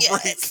back from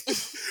break,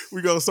 Yes.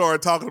 we're gonna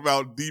start talking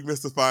about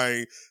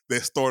demystifying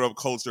that startup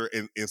culture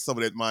and some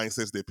of that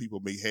mindsets that people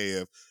may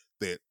have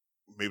that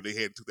maybe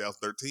they had in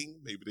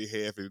 2013, maybe they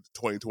have in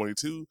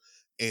 2022,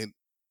 and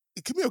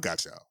Camille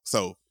got y'all.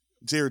 So,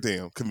 Jared,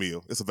 damn,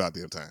 Camille, it's about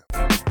damn time.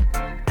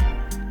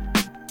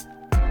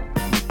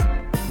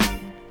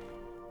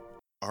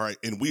 All right,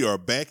 and we are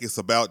back. It's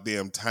about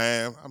damn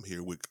time. I'm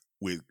here with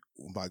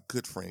my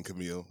good friend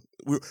Camille.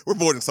 We're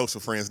more than social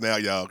friends now,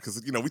 y'all,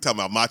 because we talking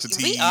about matcha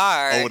We tea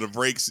are. over the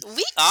breaks. We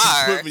She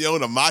are. put me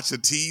on a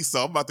matcha tea,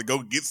 so I'm about to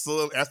go get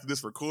some after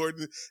this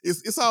recording.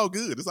 It's all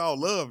good. It's all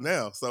love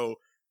now. So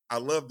I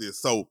love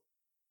this. So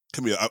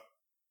Camille,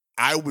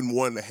 I've been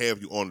wanting to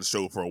have you on the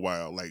show for a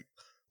while, like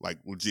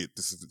legit.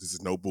 This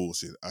is no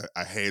bullshit.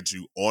 I had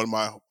you on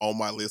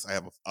my list. I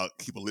have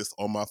keep a list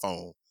on my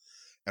phone,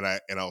 and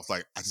I was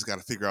like, I just got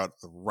to figure out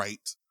the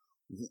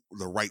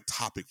right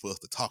topic for us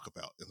to talk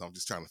about, and I'm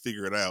just trying to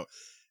figure it out.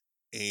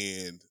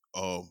 And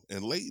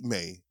in late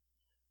May,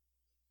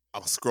 I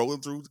was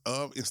scrolling through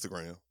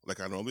Instagram like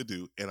I normally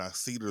do, and I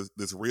see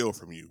this reel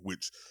from you,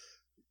 which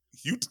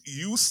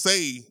you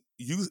say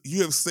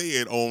you have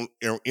said on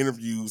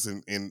interviews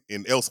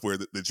and elsewhere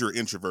that you're an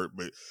introvert,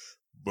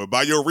 but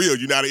by your reel,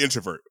 you're not an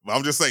introvert.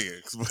 I'm just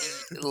saying.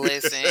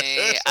 Listen,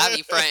 I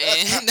be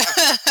fronting.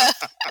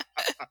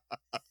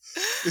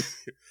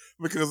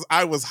 Because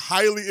I was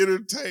highly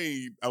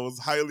entertained.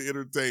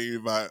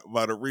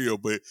 By the reel,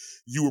 but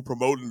you were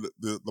promoting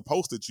the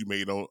post that you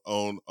made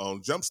on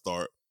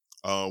Jumpstart,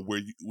 where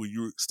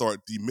you start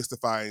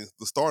demystifying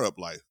the startup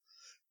life,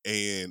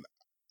 and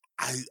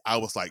I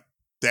was like,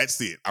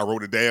 that's it. I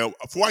wrote it down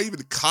before I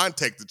even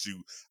contacted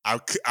you. I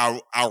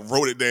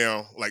wrote it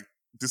down like,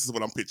 this is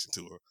what I'm pitching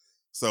to her.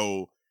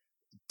 So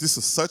this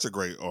is such a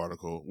great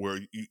article where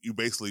you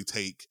basically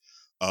take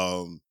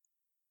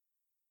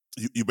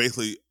you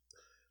basically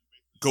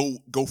go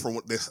from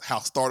how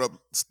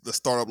the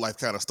startup life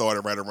kind of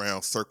started right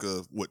around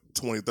circa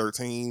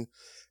 2013,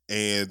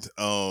 and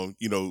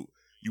you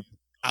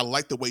I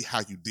like the way how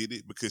you did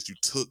it, because you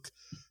took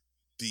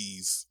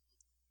these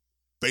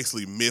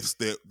basically myths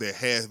that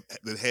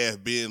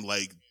have been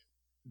like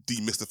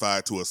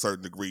demystified to a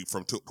certain degree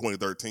from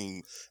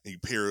 2013, and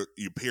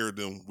you paired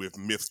them with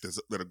myths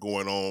that are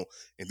going on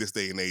in this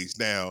day and age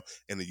now,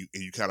 and then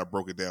you kind of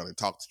broke it down and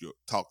talked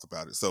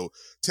about it. So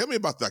tell me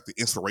about like the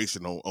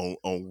inspiration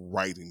on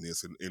writing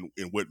this, and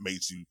what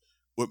made you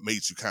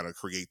kind of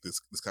create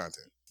this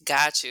content.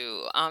 Got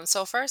you.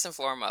 So first and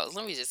foremost,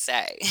 let me just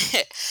say,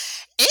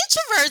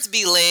 introverts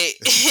be lit,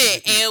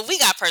 and we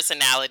got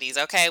personalities.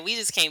 Okay, we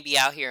just can't be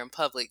out here in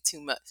public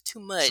too much. Too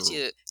much,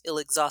 True. it'll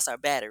exhaust our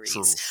batteries.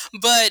 True.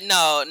 But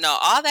no.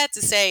 All that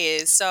to say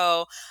is,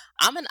 so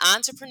I'm an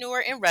entrepreneur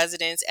in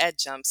residence at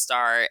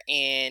Jumpstart,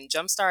 and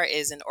Jumpstart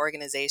is an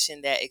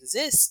organization that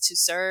exists to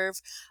serve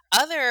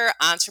other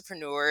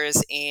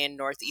entrepreneurs in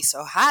Northeast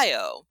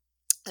Ohio.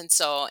 And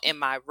so, in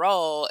my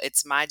role,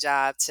 it's my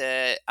job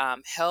to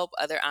help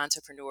other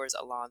entrepreneurs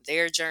along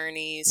their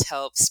journeys,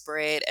 help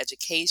spread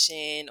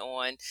education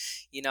on,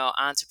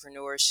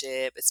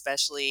 entrepreneurship,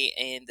 especially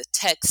in the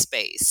tech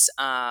space.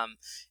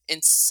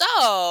 And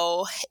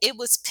so, it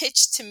was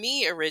pitched to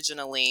me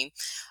originally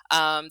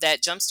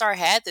that Jumpstart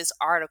had this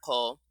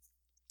article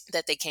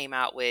that they came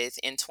out with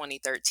in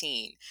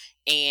 2013,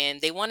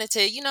 and they wanted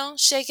to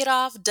shake it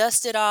off,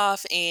 dust it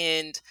off,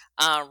 and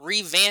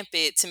revamp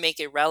it to make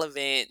it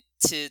relevant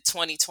to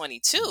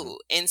 2022. Mm-hmm.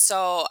 And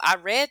so I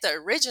read the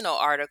original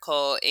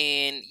article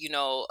and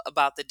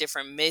about the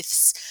different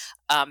myths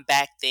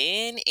back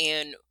then.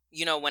 And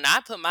when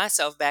I put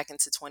myself back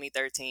into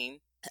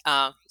 2013, it's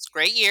a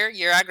great year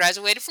I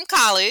graduated from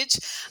college,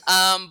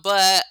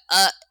 but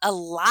a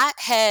lot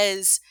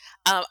has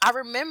I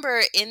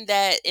remember in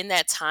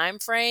that time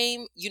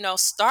frame,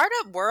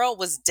 startup world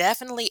was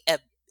definitely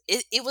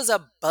it was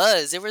a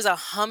buzz. There was a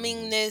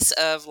hummingness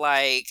of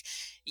like,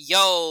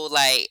 yo,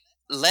 like,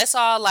 let's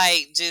all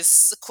like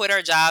just quit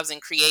our jobs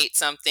and create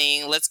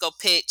something. Let's go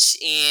pitch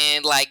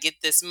and like get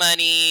this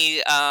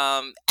money.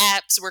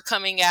 Apps were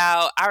coming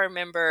out. I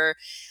remember,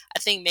 I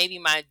think maybe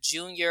my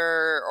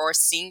junior or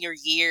senior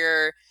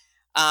year,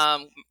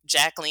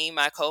 Jacqueline,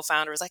 my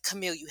co-founder, was like,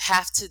 Camille, you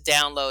have to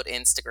download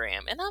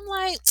Instagram. And I'm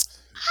like,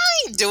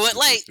 I ain't doing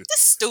like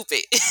this is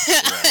stupid.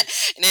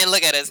 Right. And then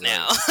look at us Right.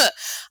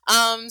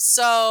 now.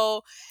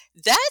 So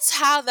that's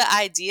how the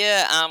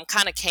idea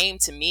kind of came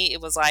to me.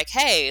 It was like,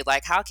 hey,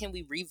 like, how can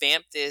we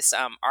revamp this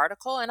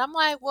article? And I'm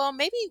like, well,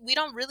 maybe we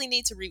don't really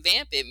need to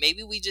revamp it.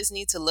 Maybe we just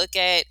need to look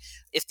at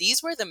if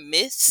these were the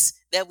myths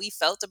that we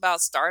felt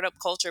about startup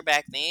culture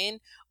back then.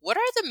 What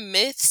are the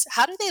myths?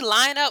 How do they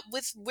line up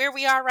with where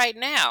we are right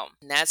now?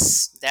 And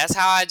that's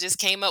how I just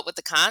came up with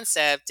the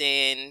concept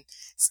and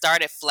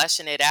started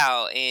fleshing it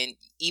out. And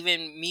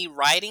even me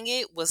writing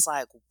it was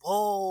like,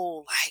 whoa,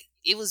 like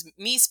it was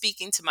me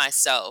speaking to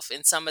myself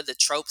and some of the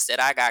tropes that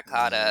I got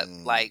caught up,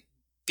 like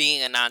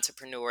being an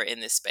entrepreneur in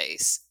this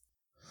space.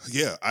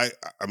 Yeah, I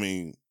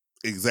mean,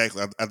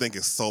 exactly. I think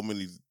it's so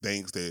many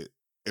things that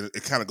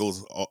it kind of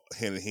goes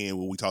hand in hand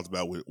with what we talked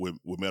about with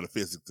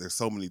metaphysics. There's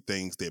so many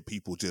things that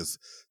people just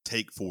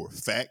take for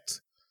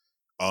fact,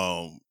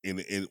 and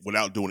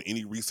without doing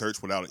any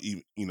research, without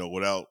even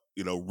without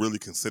really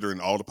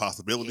considering all the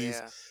possibilities.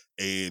 Yeah.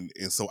 And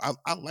so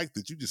I like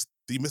that you just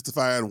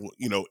demystifying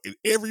in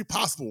every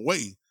possible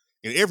way,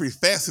 in every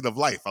facet of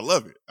life. I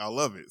love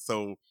it.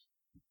 So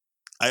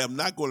I am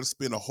not going to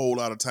spend a whole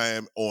lot of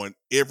time on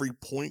every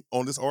point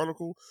on this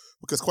article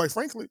because, quite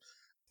frankly,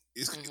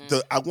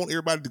 I want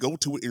everybody to go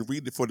to it and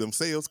read it for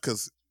themselves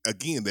because,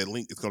 again, that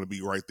link is going to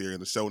be right there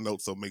in the show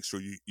notes. So make sure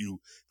you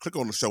click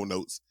on the show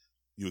notes.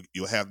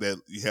 You'll have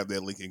that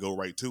link and go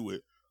right to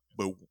it.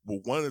 But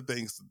one of the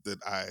things that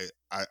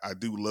I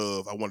do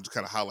love, I wanted to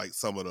kind of highlight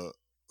some of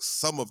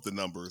the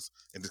numbers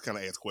and just kind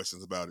of ask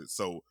questions about it.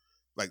 So,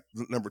 like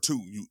number 2,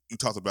 you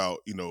talked about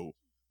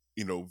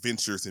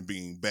ventures and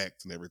being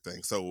backed and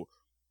everything. So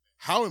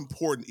how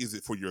important is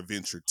it for your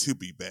venture to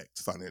be backed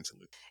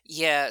financially?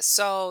 Yeah,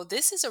 so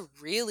this is a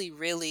really,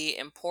 really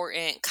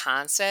important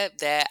concept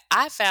that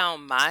I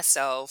found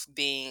myself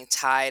being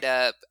tied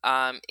up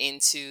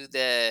into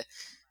the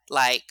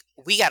like,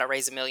 we got to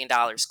raise $1 million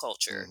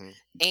culture. Mm-hmm.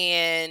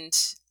 And,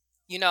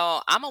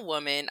 I'm a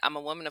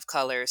woman of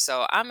color.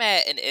 So I'm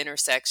at an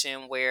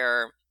intersection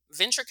where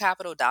venture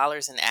capital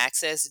dollars and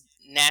access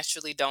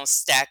naturally don't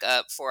stack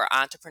up for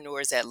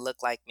entrepreneurs that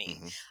look like me.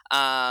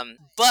 Mm-hmm.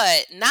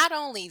 But not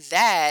only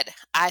that,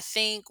 I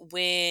think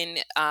when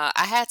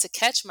I had to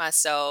catch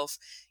myself,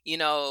 you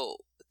know,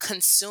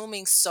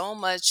 consuming so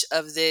much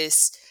of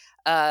this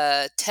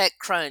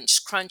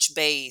TechCrunch,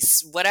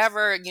 Crunchbase,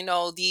 whatever,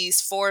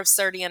 these Forbes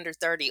 30 under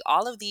 30,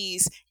 all of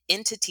these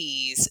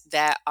entities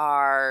that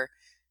are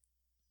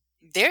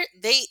they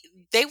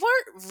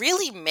weren't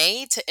really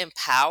made to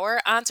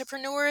empower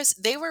entrepreneurs.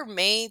 They were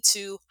made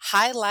to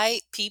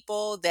highlight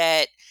people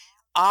that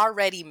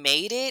already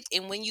made it.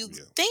 And when you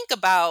think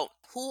about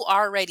who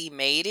already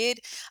made it,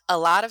 a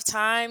lot of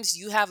times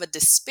you have a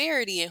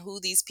disparity in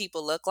who these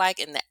people look like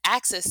and the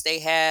access they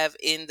have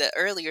in the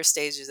earlier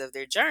stages of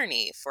their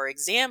journey. For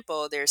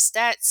example, there's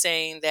stats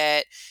saying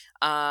that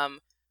um,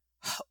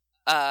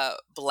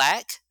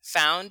 Black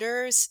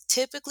founders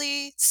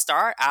typically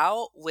start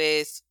out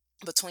with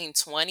between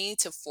 $20,000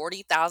 to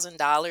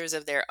 $40,000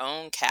 of their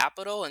own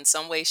capital in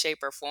some way, shape,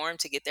 or form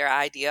to get their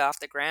idea off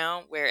the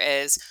ground,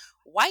 whereas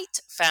white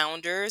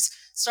founders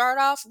start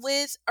off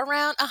with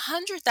around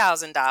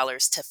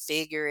 $100,000 to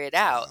figure it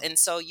out. Wow. And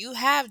so you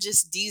have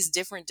just these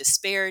different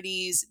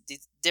disparities.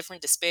 These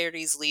different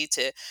disparities lead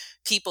to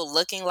people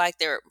looking like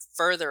they're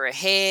further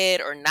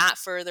ahead or not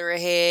further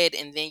ahead.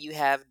 And then you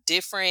have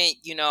different,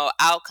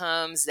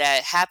 outcomes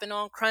that happen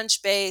on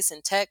Crunchbase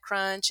and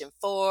TechCrunch and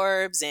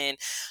Forbes and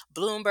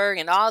Bloomberg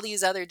and all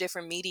these other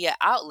different media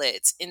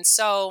outlets. And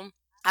so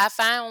I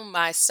found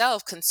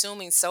myself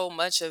consuming so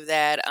much of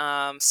that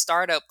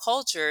startup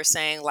culture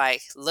saying,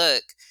 like,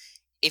 look,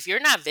 if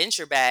you're not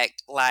venture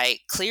backed,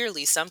 like,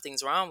 clearly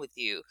something's wrong with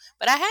you.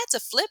 But I had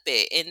to flip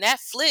it. And that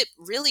flip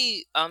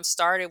really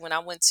started when I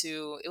went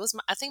to, it was,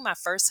 I think, my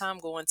first time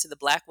going to the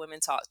Black Women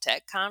Talk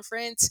Tech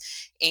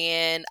conference.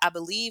 And I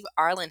believe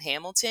Arlen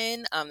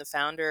Hamilton, the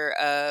founder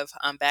of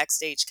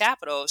Backstage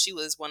Capital, she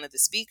was one of the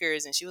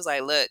speakers. And she was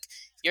like, look,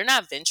 if you're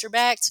not venture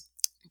backed,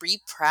 be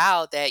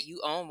proud that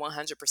you own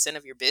 100%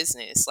 of your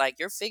business. Like,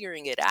 you're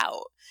figuring it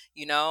out,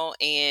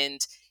 and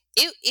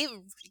it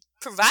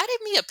provided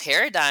me a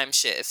paradigm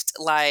shift.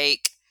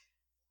 Like,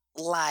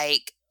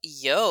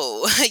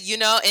 yo,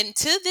 and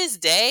to this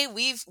day,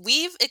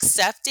 we've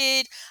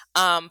accepted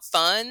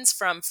funds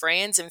from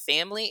friends and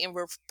family, and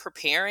we're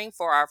preparing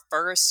for our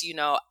first,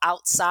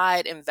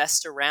 outside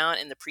investor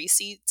round in the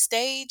pre-seed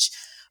stage.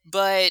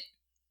 But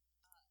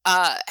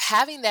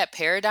having that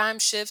paradigm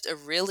shift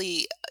of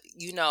really,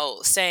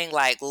 saying,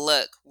 like,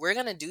 look, we're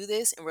going to do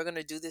this and we're going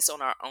to do this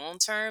on our own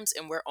terms.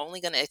 And we're only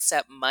going to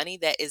accept money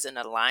that is in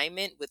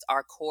alignment with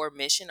our core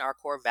mission, our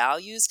core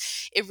values.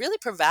 It really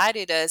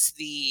provided us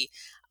the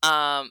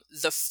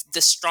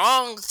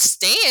strong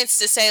stance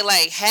to say,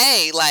 like,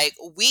 hey, like,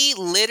 we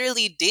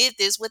literally did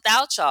this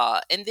without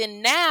y'all. And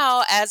then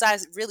now, as I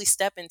really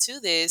step into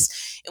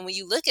this, and when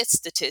you look at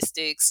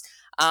statistics,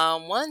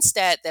 one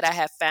stat that I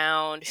have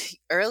found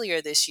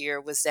earlier this year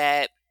was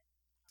that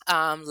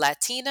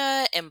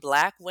Latina and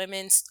Black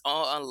women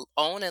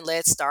own and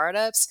led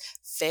startups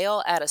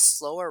fail at a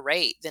slower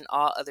rate than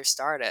all other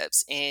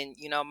startups. And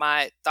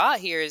my thought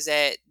here is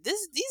that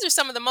these are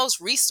some of the most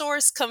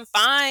resource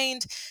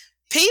confined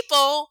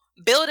people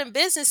building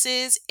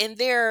businesses, and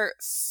they're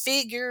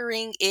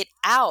figuring it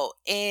out.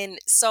 And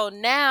so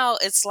now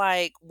it's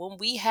like when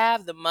we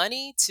have the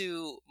money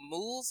to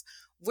move,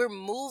 we're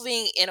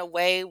moving in a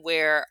way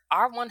where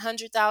our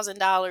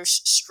 $100,000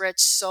 stretch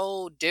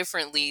so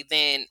differently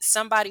than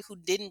somebody who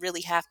didn't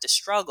really have to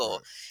struggle.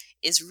 Right.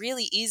 It's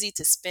really easy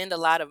to spend a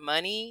lot of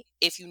money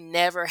if you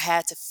never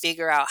had to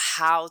figure out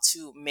how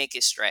to make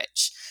it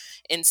stretch.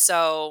 And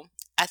so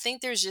I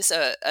think there's just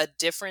a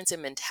difference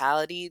in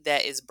mentality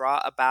that is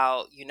brought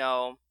about,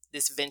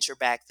 this venture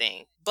back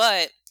thing.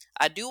 But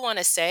I do want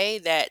to say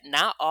that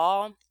not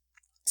all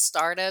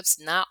startups,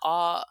 not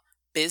all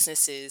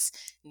businesses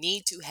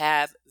need to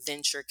have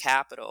venture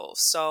capital.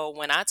 So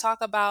when I talk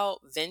about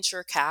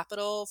venture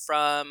capital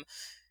from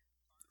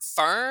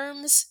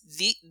firms,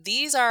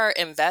 these are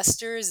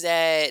investors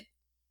that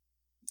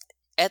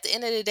at the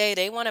end of the day,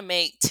 they want to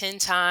make 10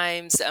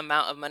 times the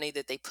amount of money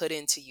that they put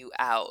into you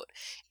out.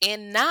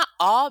 And not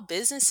all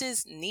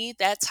businesses need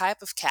that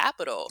type of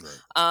capital.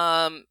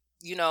 Right.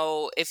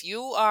 If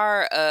you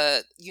are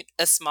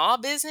a small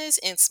business,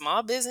 and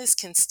small business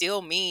can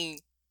still mean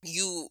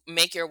you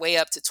make your way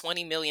up to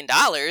 $20 million.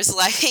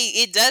 Like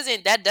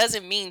that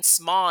doesn't mean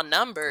small Right.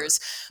 numbers,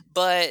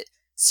 but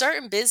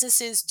certain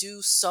businesses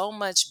do so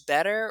much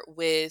better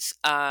with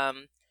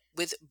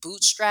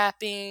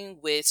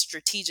bootstrapping, with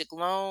strategic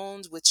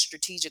loans, with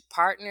strategic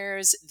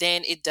partners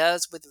than it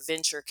does with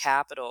venture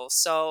capital.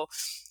 So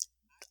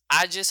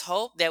I just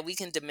hope that we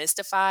can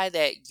demystify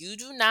that you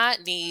do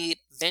not need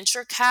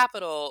venture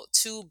capital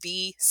to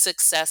be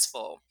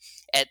successful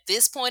at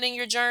this point in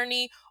your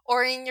journey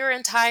or in your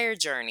entire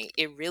journey.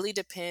 It really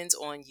depends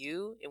on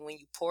you. And when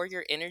you pour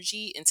your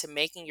energy into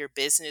making your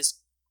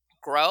business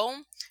grow,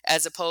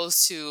 as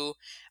opposed to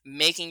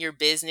making your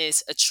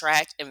business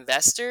attract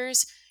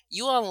investors,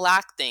 you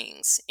unlock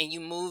things and you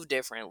move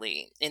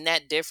differently. And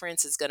that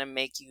difference is going to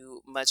make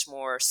you much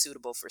more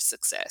suitable for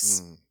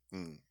success.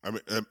 I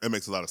mean, it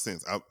makes a lot of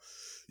sense.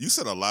 You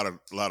said a lot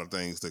of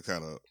things that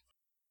kind of.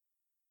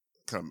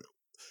 All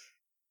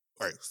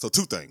right. So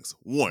two things.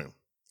 One,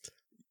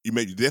 you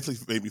definitely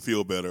made me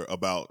feel better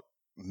about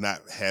not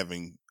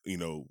having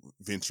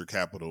venture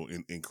capital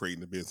in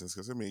creating the business,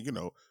 because I mean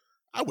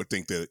I would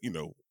think that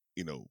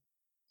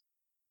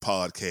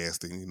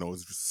podcasting,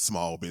 is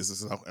small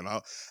business, and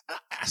I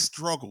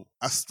struggle.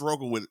 I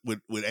struggle with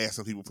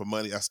asking people for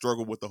money. I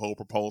struggle with the whole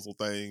proposal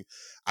thing.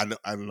 I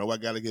know I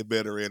got to get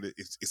better at it.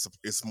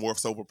 It's more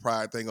so a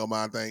pride thing on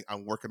my thing.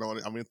 I'm working on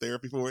it. I'm in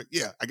therapy for it.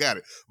 Yeah, I got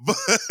it.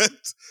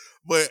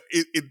 But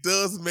it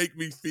does make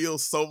me feel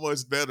so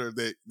much better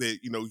that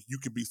you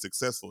can be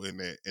successful in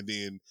that. And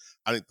then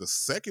I think the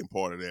second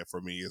part of that for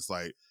me is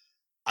like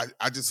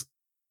I just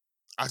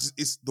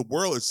it's the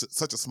world is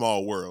such a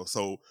small world.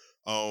 So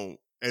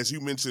as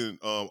you mentioned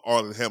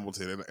Arlen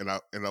Hamilton, and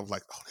I was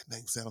like, oh, that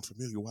name sounds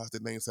familiar. Why does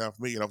that name sound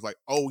familiar? And I was like,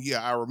 oh yeah,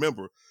 I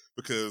remember,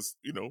 because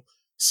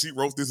she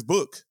wrote this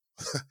book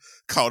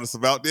called It's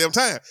About Damn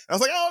Time. And I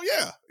was like,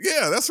 oh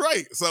yeah, that's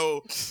right.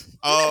 So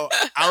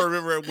I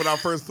remember when I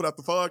first put out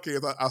the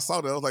podcast, I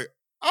saw that. I was like,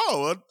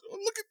 oh,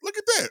 look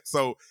at that.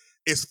 So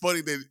it's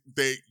funny that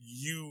that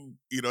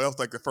was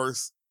like the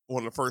first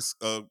one of the first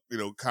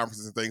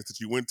conferences and things that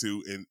you went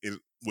to, and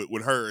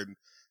with her, and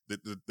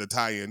the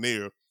tie in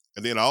there.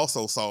 And then I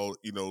also saw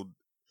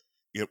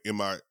in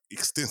my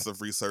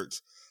extensive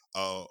research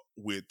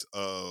with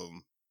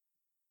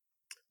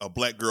a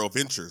Black Girl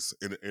Ventures,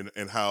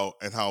 and how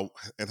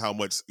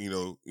much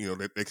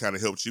they kind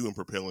of helped you in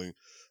propelling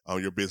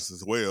your business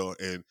as well.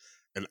 And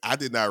I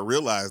did not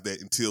realize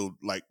that until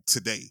like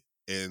today.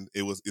 And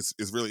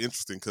it's really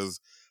interesting, because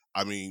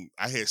I mean,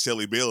 I had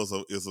Shelly Bell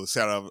as a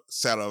shout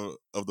out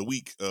of the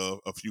week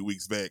a few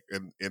weeks back,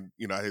 and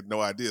I had no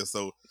idea.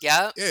 So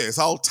Yep. yeah, it's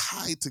all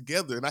tied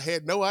together, and I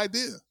had no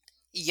idea.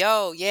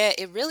 Yo, yeah,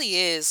 it really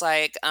is.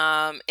 Like,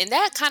 and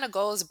that kind of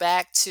goes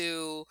back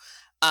to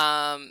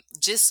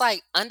just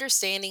like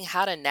understanding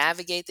how to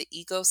navigate the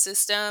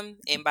ecosystem.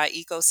 And by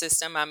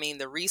ecosystem, I mean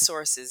the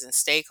resources and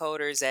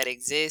stakeholders that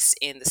exist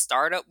in the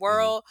startup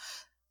Hmm.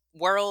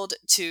 world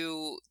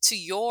to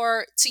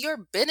your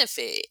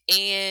benefit.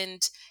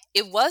 And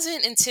it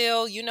wasn't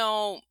until,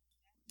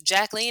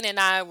 Jacqueline and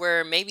I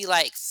were maybe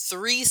like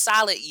 3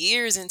 solid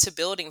years into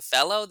building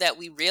Fellow that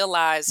we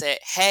realized that,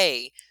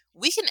 hey,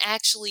 we can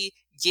actually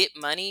get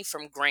money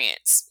from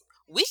grants.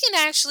 We can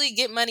actually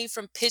get money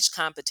from pitch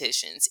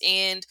competitions.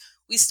 And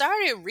we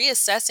started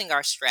reassessing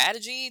our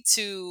strategy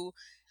to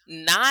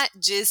not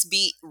just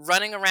be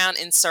running around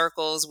in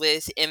circles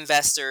with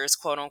investors,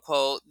 quote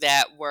unquote,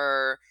 that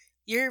were,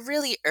 you're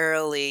really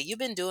early. You've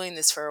been doing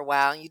this for a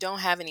while and you don't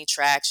have any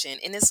traction.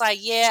 And it's like,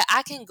 yeah,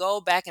 I can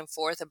go back and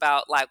forth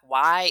about like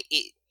why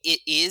it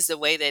is the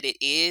way that it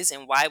is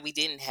and why we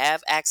didn't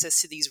have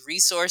access to these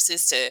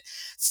resources to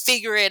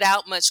figure it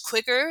out much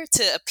quicker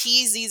to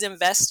appease these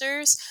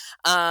investors.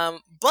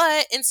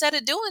 But instead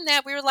of doing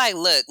that, we were like,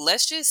 look,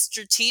 let's just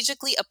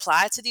strategically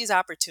apply to these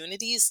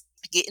opportunities,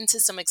 get into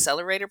some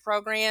accelerator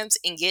programs,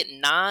 and get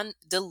non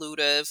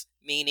dilutive,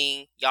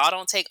 meaning y'all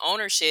don't take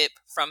ownership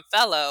from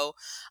fellow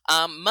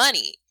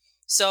money.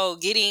 So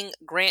getting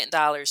grant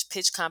dollars,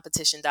 pitch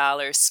competition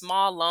dollars,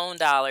 small loan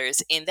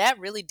dollars, and that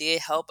really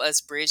did help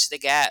us bridge the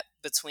gap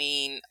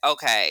between,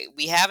 okay,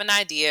 we have an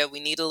idea, we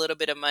need a little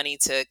bit of money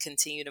to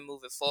continue to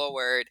move it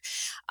forward.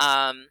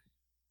 Um,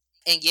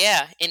 and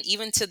yeah, and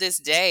even to this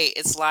day,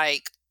 it's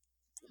like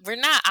we're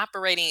not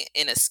operating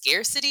in a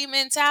scarcity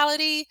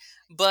mentality,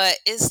 but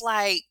it's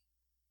like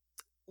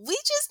we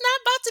just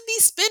not about to be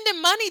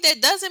spending money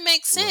that doesn't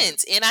make Right.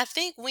 sense. And I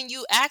think when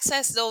you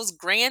access those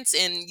grants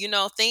and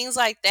things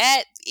like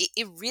that,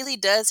 it really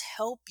does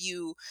help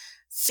you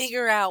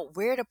figure out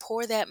where to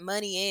pour that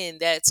money in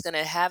that's going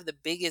to have the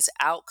biggest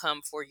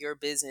outcome for your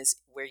business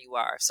where you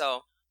are.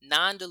 So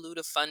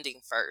non-dilutive funding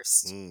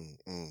first.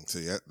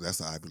 See, that's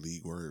the Ivy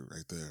League word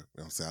right there. You know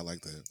what I'm saying? I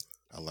like that.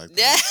 I like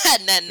Yeah, that.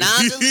 that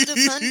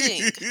non-dilutive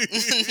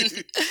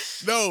funding.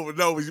 No,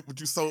 but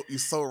you're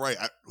so right.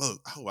 I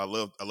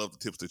love the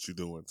tips that you're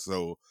doing.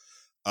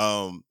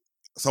 Um,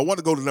 so I want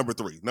to go to number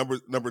three.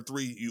 Number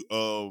three,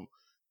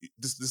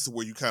 this is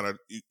where you kind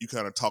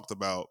of talked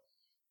about,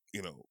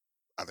 you know,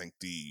 I think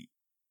the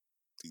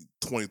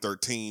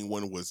 2013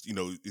 one was,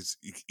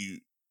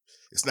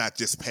 it's not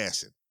just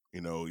passion.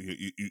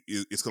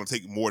 It's going to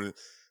take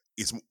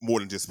it's more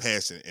than just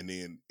passion. And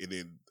then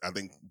I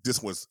think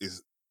this one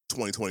is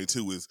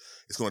 2022 is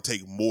it's going to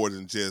take more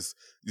than just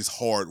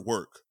hard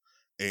work.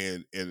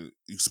 And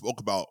you spoke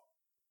about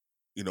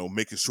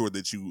making sure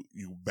that you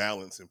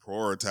balance and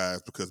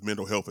prioritize because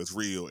mental health is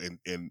real and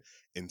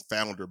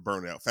founder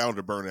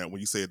burnout.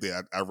 When you said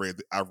that, I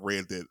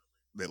read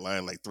that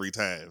line like three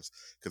times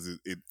because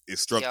it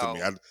struck to me.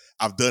 Yo,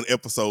 I've done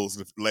episodes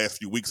in the last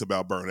few weeks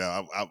about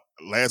burnout.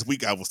 Last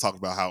week I was talking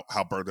about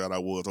how burnt out I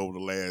was over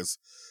the last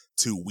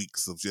 2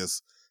 weeks of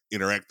just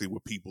interacting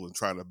with people and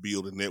trying to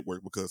build a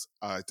network because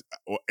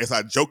as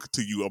I joke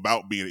to you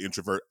about being an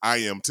introvert, I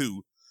am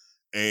too.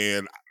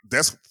 And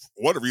that's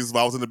one of the reasons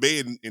why I was in the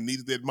bed and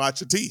needed that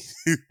matcha tea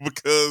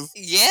because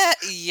yeah,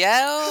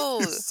 yo.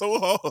 it's so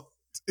hard.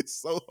 It's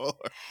so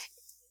hard.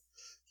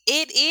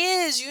 It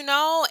is,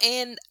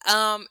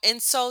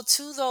 and so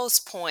to those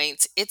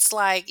points, it's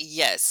like,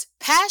 yes,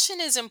 passion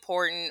is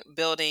important,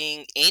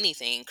 building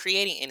anything,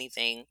 creating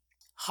anything.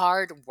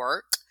 Hard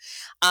work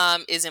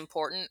is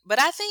important,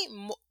 but I think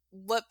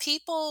what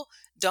people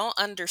don't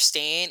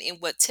understand and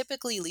what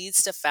typically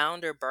leads to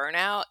founder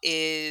burnout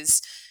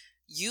is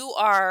you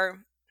are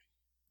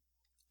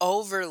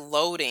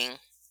overloading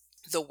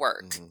the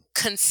work. Mm-hmm.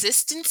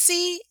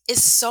 Consistency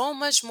is so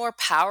much more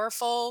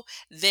powerful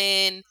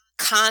than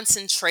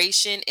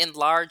concentration in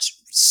large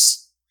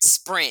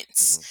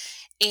sprints.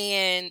 Mm-hmm.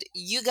 And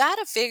you got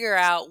to figure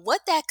out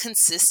what that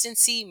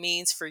consistency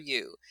means for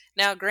you.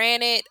 Now,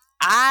 granted,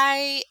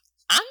 I'm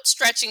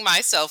stretching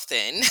myself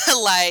thin.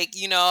 Like,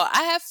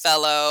 I have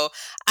fellow,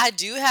 I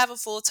do have a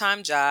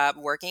full-time job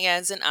working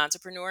as an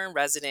entrepreneur in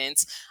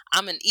residence.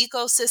 I'm an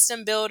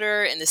ecosystem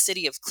builder in the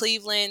city of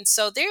Cleveland.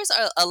 So there's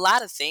a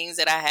lot of things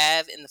that I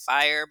have in the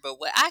fire. But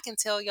what I can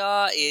tell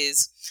y'all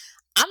is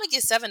I'm going to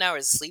get 7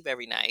 hours of sleep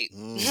every night.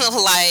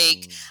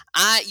 Like,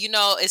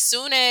 Mm-hmm. as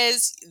soon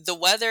as the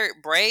weather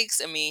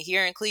breaks, I mean,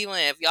 here in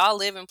Cleveland, if y'all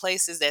live in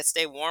places that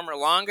stay warmer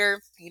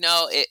longer,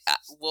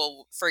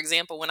 well, for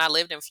example, when I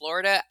lived in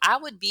Florida, I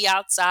would be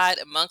outside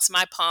amongst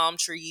my palm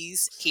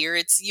trees. Here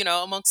it's,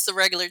 amongst the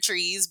regular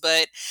trees.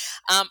 But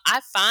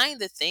I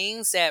find the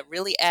things that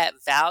really add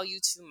value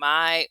to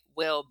my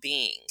well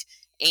being.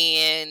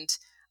 And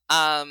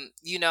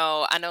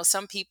I know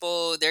some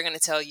people, they're going to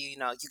tell you,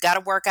 you got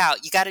to work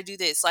out, you got to do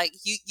this. Like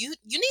you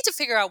need to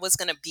figure out what's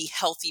going to be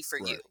healthy for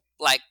you. Right.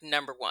 Like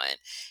number one.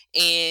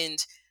 And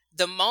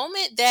the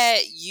moment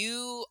that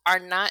you are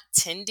not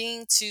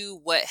tending to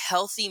what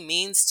healthy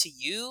means to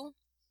you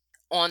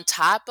on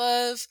top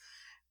of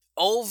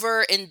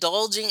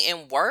overindulging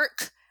in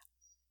work,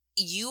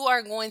 you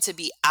are going to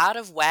be out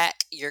of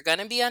whack. You're going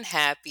to be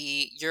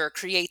unhappy. Your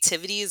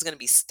creativity is going to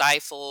be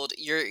stifled.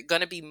 You're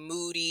going to be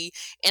moody.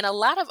 And a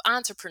lot of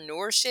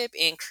entrepreneurship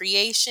and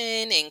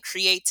creation and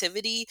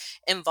creativity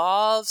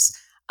involves,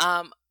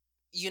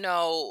 you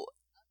know,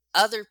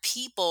 other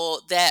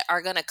people that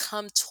are going to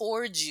come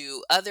towards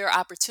you, other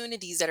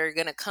opportunities that are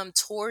going to come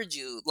towards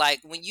you. Like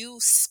when you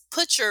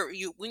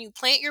when you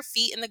plant your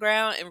feet in the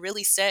ground and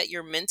really set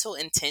your mental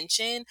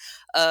intention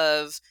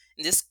of,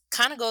 and this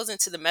kind of goes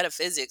into the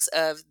metaphysics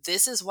of,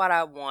 this is what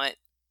I want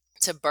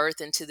to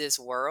birth into this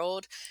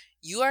world,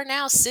 you are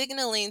now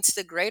signaling to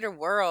the greater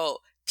world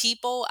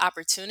people,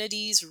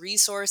 opportunities,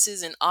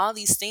 resources, and all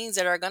these things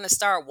that are going to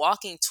start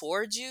walking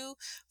towards you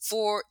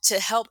to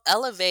help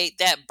elevate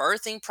that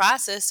birthing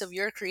process of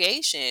your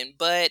creation.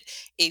 But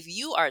if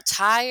you are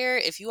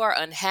tired, if you are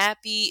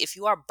unhappy, if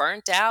you are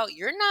burnt out,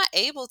 you're not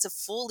able to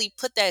fully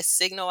put that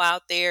signal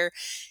out there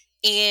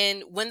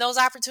And when those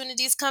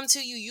opportunities come to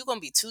you, you're going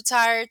to be too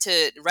tired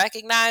to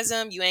recognize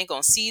them. You ain't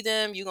going to see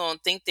them. You're going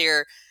to think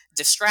they're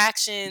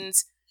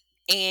distractions,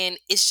 and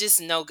it's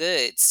just no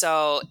good.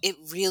 So it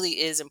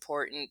really is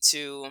important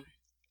to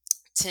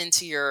tend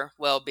to your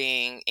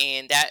well-being,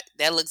 and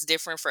that looks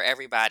different for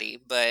everybody.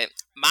 But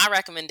my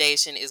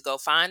recommendation is go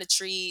find a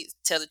tree,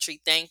 tell the tree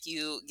thank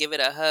you, give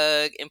it a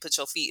hug, and put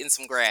your feet in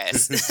some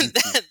grass.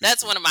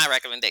 That's one of my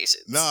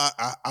recommendations. No,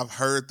 I've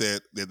heard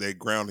that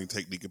grounding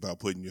technique about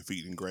putting your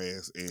feet in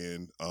grass,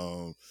 and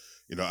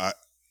you know,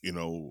 you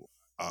know,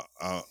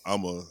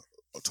 I'm a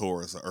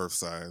Taurus, an Earth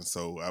sign,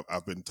 so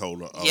I've been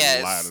told a lot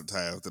Yes. of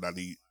times that I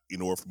need,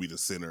 in order for me to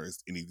center, it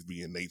needs to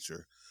be in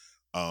nature.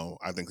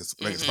 I think it's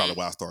probably Mm-hmm.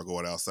 why I start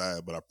going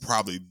outside, but I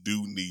probably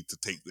do need to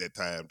take that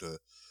time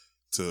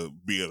to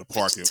be in the Put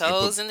park your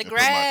toes in the and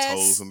put my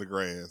toes grass. in the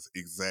grass.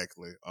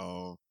 Exactly.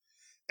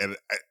 And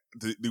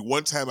the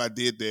one time I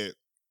did that,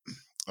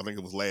 I think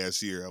it was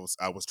last year.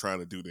 I was trying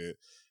to do that.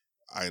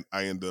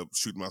 I ended up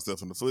shooting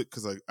myself in the foot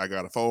because I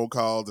got a phone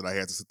call that I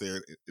had to sit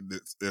there.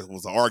 There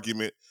was an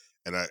argument,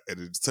 and Oh,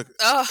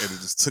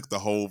 it just took the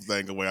whole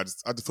thing away. I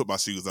just put my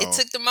shoes it on.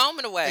 took the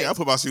moment Yeah, I away.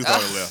 put my shoes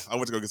on and Oh. left. I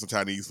went to go get some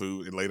Chinese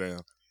food and lay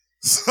down.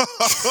 So,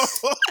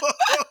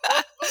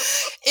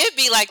 It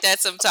be like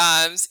that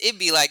sometimes. It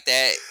be like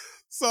that.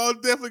 so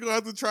I'm definitely gonna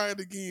have to try it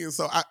again.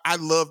 So I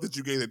love that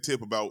you gave a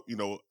tip about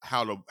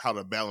how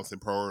to balance and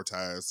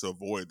prioritize to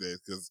avoid that,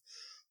 because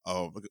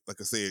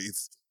like I said,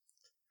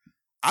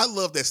 I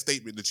love that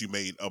statement that you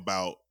made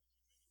about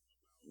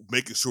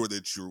making sure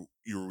that you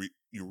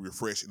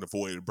refresh and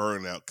avoid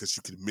burnout, because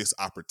you can miss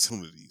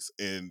opportunities,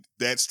 and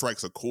that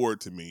strikes a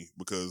chord to me,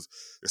 because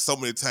there's so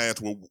many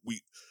times where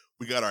we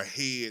got our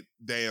head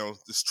down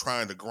just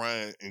trying to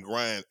grind,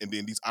 and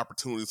then these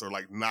opportunities are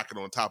like knocking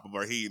on top of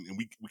our head, and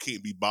we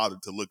can't be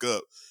bothered to look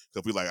up,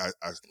 because we like,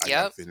 I gotta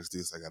Yep. finish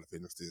this, I gotta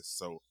finish this.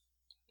 So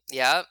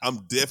Yep.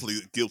 I'm definitely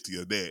guilty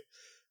of that.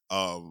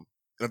 And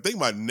I think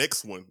my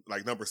next one,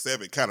 like number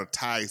 7, kind of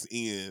ties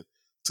in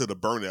to the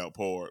burnout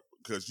part,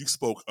 because you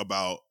spoke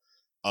about,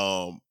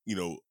 a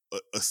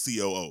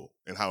COO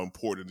and how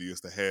important it is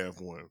to have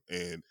one,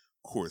 and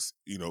of course,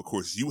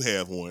 you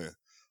have one.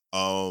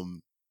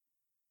 Um,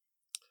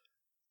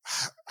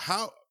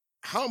 how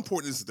how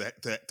important is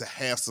that to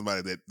have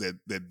somebody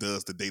that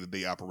does the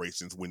day-to-day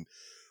operations when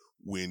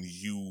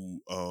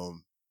you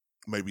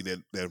maybe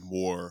that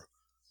more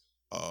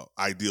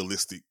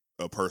idealistic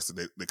person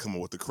that come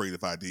up with the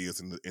creative ideas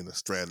and the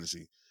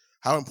strategy.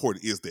 How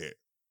important is that?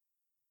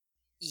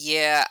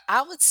 Yeah,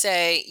 I would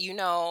say,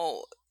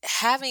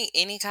 having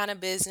any kind of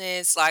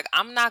business, like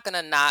I'm not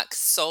gonna knock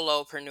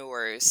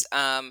solopreneurs.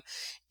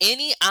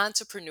 Any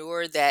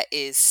entrepreneur that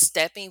is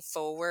stepping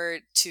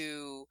forward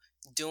to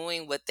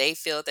doing what they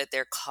feel that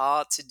they're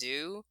called to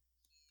do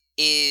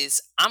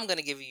is I'm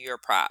gonna give you your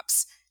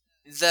props.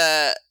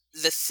 The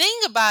thing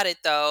about it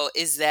though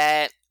is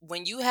that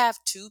when you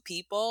have two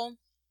people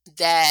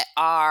that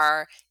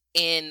are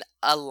in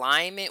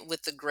alignment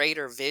with the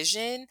greater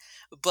vision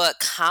but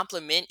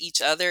complement each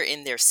other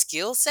in their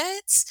skill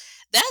sets,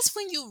 that's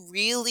when you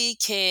really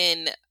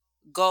can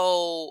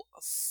go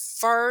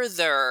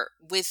further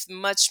with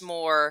much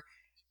more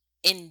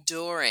Mm.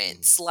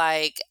 endurance.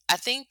 Like I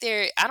think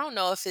I don't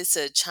know if it's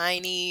a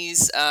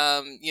Chinese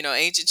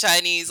ancient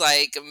Chinese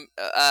like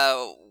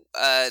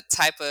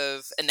type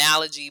of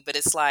analogy, but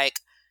it's like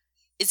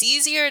it's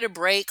easier to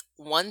break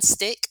one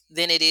stick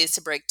than it is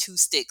to break two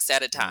sticks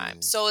at a time.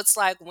 Mm. So it's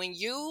like when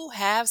you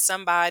have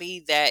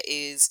somebody that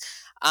is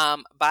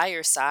by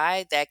your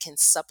side that can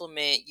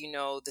supplement,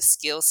 the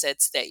skill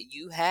sets that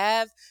you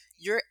have,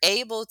 you're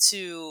able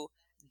to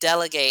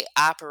delegate,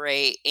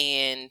 operate,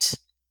 and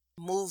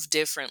move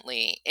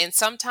differently. And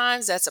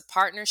sometimes that's a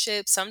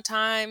partnership.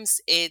 Sometimes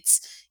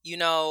it's,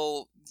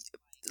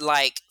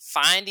 like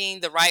finding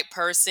the right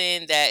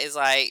person that is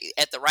like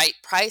at the right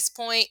price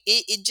point.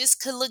 It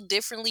just could look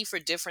differently for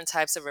different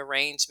types of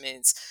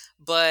arrangements.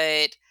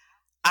 But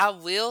I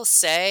will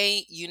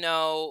say,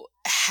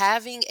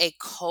 having a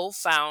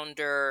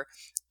co-founder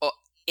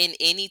in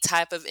any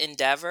type of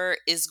endeavor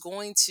is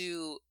going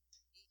to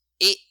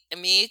it I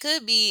mean, it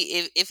could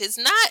be if it's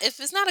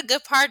not a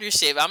good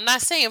partnership. I'm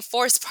not saying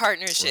forced Right.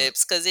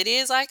 partnerships because it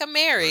is like a Right.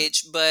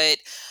 marriage, but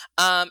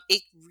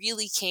it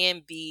really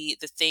can be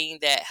the thing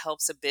that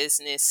helps a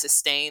business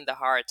sustain the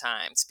hard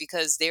times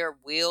because there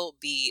will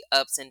be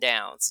ups and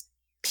downs.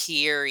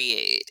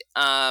 Period.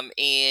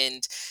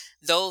 And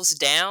those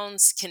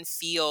downs can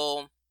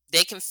feel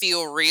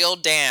real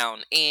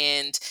down,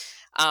 and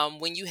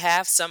when you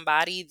have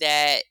somebody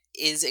that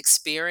is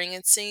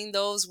experiencing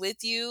those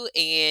with you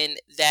and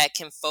that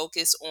can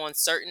focus on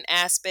certain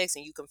aspects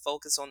and you can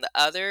focus on the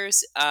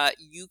others,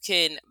 you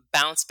can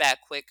bounce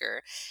back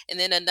quicker. And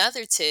then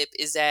another tip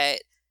is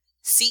that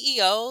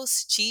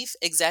CEOs, chief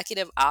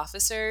executive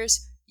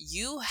officers,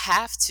 you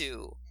have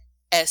to,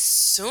 as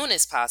soon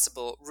as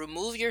possible,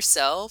 remove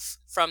yourself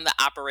from the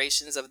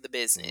operations of the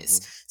business.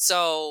 Mm-hmm.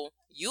 So,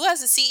 you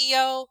as a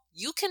CEO,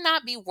 you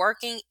cannot be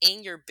working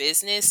in your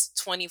business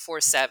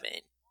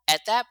 24/7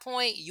 At that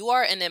point, you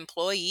are an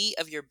employee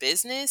of your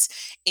business,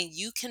 and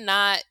you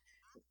cannot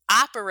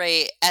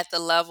operate at the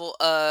level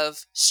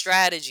of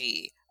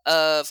strategy,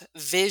 of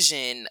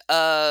vision,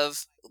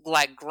 of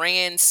like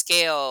grand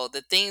scale,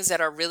 the things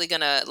that are really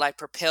going to like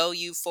propel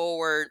you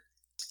forward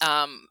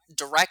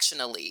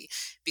directionally,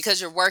 because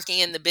you're working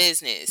in the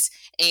business.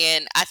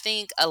 And I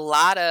think a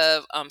lot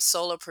of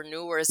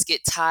solopreneurs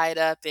get tied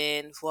up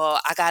in,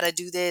 well, I got to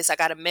do this, I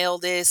got to mail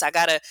this, I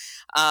got to,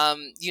 I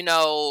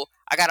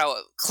got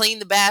to clean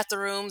the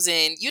bathrooms,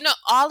 and,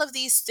 all of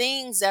these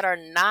things that are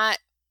not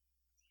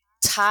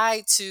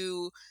tied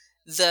to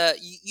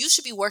you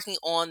should be working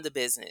on the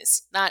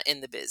business, not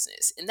in the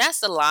business. And that's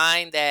the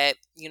line that,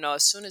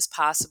 as soon as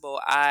possible,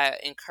 I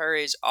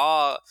encourage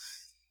all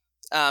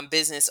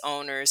business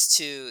owners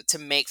to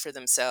make for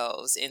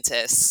themselves, and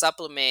to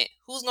supplement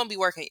who's going to be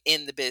working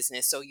in the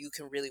business so you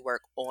can really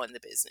work on the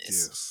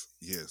business.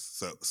 Yes.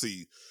 So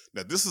see,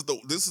 now this is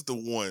the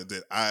one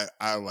that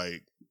I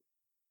like.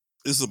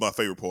 This is my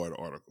favorite part of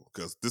the article,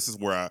 because this is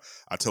where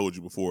I told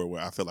you before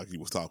where I felt like he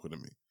was talking to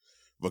me,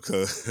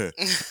 because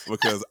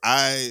because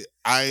I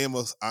am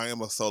a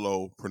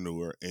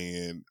solopreneur,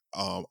 and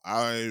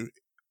I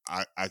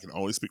can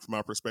only speak from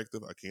my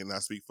perspective. I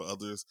cannot speak for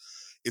others.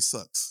 It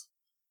sucks.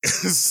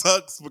 It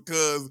sucks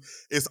because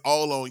it's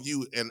all on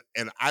you,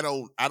 and I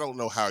don't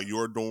know how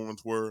your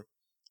dorms were,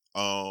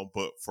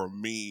 but for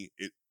me,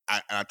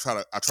 I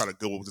try to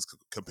go with this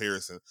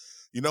comparison.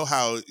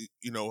 How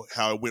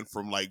it went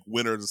from like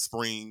winter to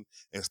spring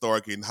and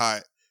started getting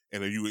hot,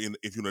 and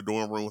if you're in a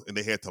dorm room and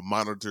they had to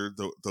monitor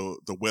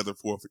the weather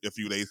for a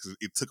few days, because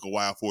it took a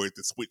while for it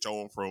to switch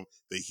on from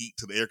the heat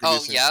to the air Oh,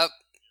 conditioning. yep.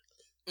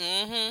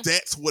 Mm-hmm.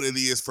 That's what it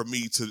is for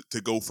me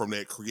to go from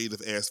that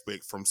creative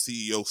aspect, from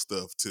CEO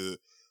stuff to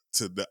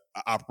the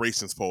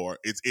operations part.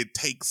 It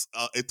takes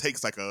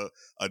like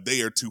a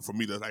day or two for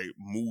me to like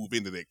move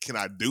into that. Can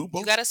I do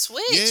both? You got to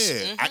switch.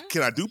 Yeah. Mm-hmm.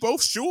 Can I do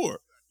both? Sure.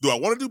 Do I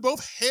want to do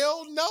both?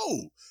 Hell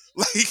no.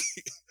 Like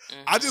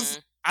Mm-hmm.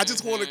 I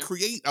just want to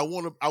create. I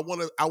want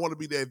to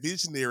be that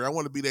visionary. I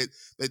want to be that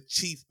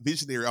chief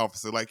visionary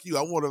officer like you.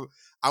 I want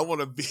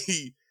to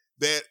be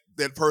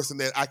that person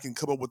that I can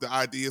come up with the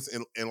ideas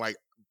and like,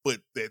 but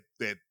that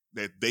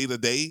day to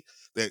day,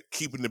 that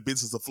keeping the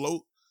business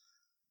afloat.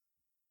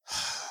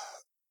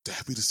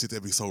 That'd be the shit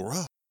that'd be so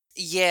rough.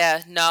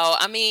 Yeah, no,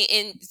 I mean,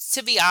 and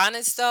to be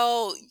honest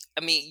though,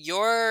 I mean,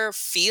 your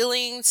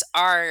feelings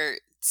are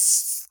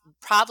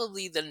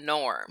probably the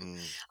norm.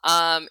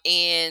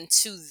 And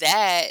to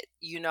that,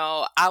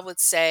 I would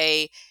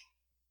say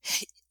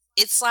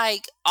it's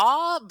like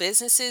all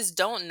businesses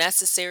don't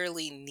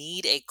necessarily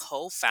need a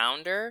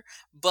co-founder,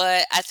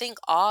 but I think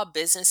all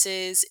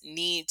businesses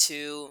need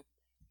to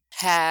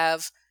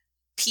have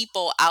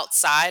people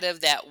outside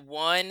of that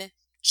one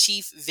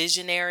chief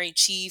visionary,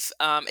 chief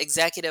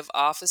executive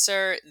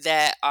officer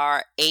that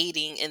are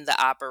aiding in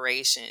the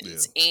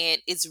operations. Yeah.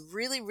 And it's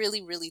really,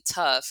 really, really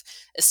tough,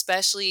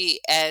 especially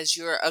as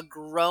you're a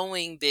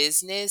growing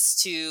business,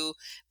 to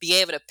be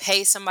able to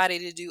pay somebody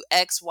to do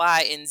X,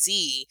 Y, and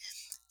Z.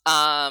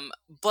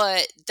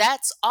 But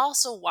that's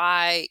also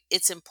why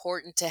it's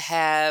important to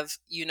have,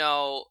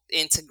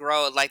 and to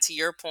grow, like to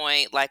your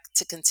point, like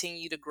to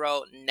continue to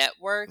grow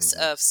networks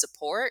of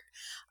support.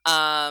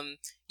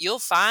 You'll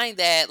find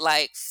that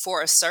like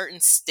for a certain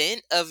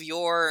stint of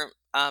your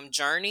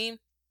journey,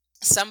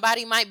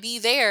 somebody might be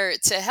there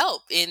to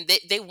help, and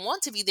they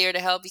want to be there to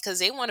help because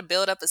they want to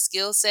build up a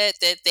skill set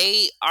that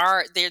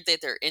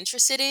they're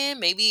interested in.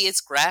 Maybe it's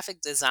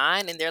graphic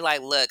design, and they're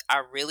like, look,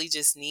 I really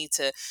just need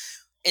to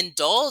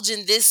indulge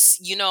in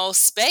this,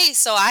 space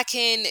so I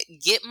can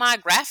get my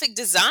graphic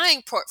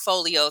design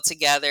portfolio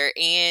together.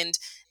 And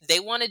they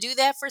want to do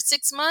that for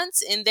 6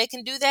 months, and they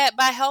can do that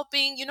by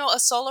helping, a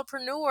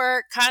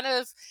solopreneur kind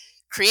of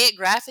create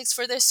graphics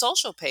for their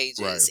social pages.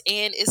 Right.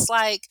 And it's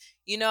like,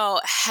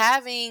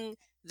 having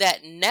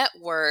that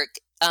network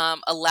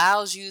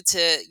allows you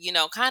to,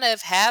 kind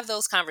of have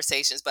those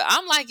conversations. But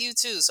I'm like you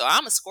too. So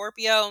I'm a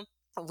Scorpio.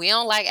 We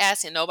don't like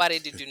asking nobody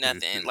to do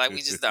nothing. Like, we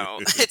just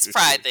don't. It's a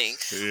pride thing.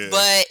 Yeah.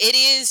 But it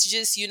is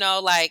just,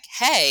 like,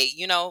 hey,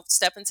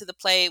 step into the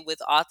play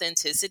with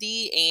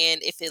authenticity.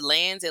 And if it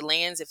lands, it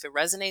lands. If it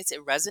resonates,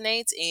 it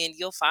resonates. And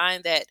you'll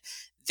find that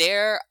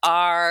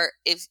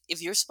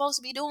if you're supposed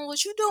to be doing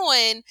what you're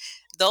doing,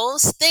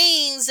 those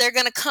things are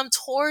going to come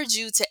towards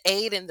you to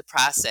aid in the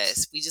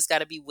process. We just got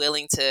to be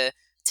willing to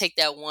take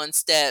that one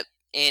step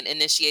and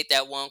initiate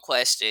that one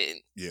question.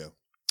 Yeah.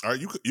 All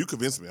right, you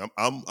convinced me.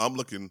 I'm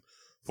looking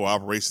for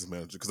operations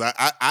manager, because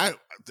I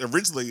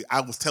originally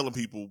I was telling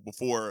people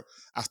before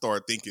I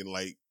started thinking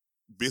like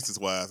business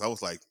wise. I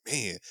was like,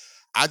 man,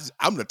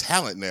 I'm the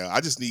talent now. I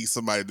just need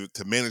somebody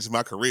to manage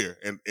my career,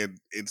 and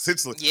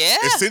essentially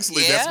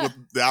that's what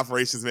the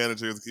operations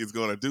manager is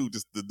going to do,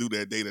 just to do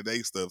that day to day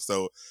stuff.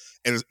 So,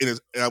 and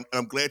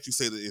I'm glad you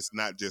say that it's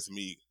not just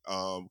me,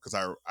 because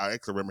I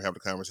actually remember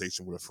having a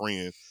conversation with a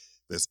friend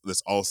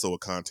that's also a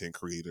content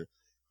creator,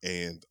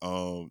 and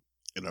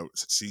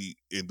she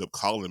ended up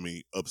calling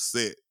me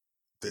upset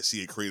that she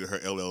had created her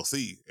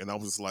LLC, and I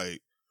was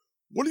like,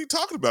 what are you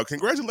talking about?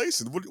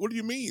 Congratulations. What do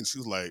you mean? She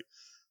was like,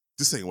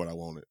 this ain't what I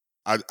wanted.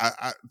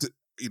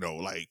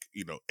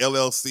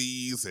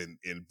 LLCs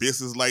and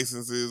business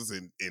licenses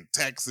and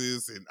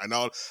taxes and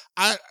all.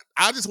 I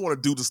just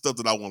want to do the stuff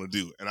that I want to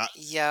do. And I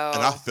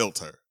Yo, felt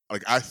her.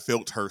 Like, I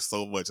felt her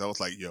so much. I was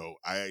like, yo,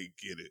 I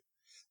get it.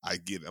 I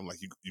get it. I'm like,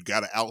 you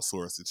got to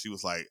outsource. And she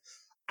was like,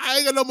 I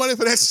ain't got no money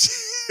for that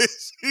shit.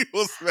 She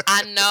was mad.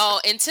 I know.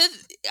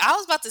 I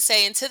was about to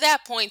say, and to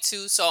that point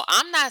too. So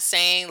I'm not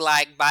saying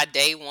like by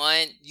day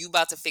one you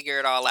about to figure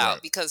it all out,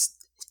 Right. because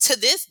to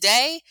this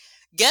day,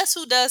 guess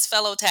who does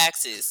fellow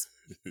taxes?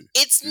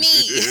 It's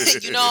me.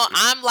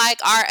 I'm like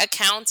our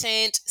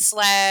accountant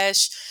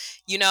slash,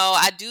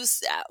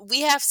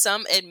 we have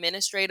some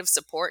administrative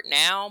support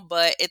now,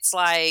 but it's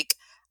like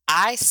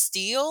I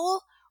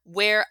still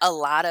wear a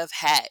lot of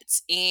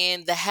hats,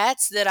 and the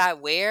hats that I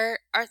wear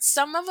are,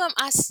 some of them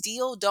I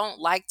still don't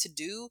like to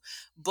do,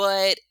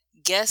 but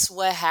guess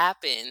what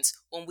happens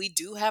when we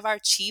do have our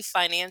chief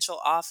financial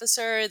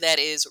officer that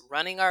is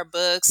running our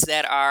books,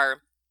 that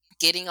are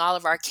getting all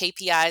of our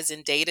KPIs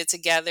and data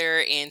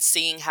together and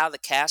seeing how the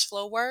cash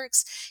flow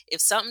works. If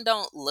something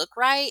don't look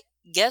right,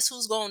 guess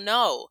who's going to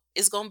know?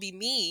 It's going to be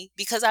me,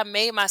 because I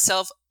made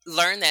myself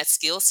learn that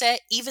skill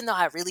set even though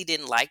I really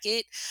didn't like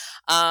it.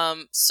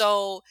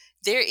 So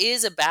there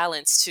is a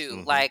balance too.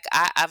 Mhm. Like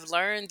I've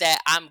learned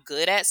that I'm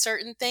good at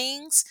certain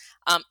things,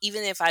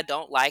 even if I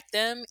don't like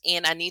them,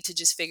 and I need to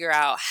just figure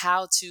out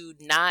how to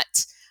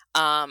not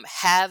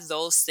have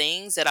those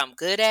things that I'm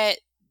good at,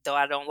 though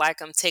I don't like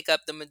them, take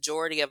up the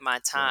majority of my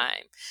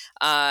Right.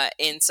 time.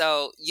 And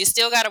so you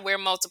still got to wear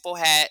multiple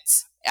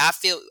hats. I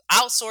feel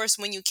outsource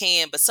when you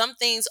can, but some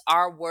things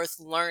are worth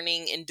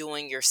learning and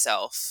doing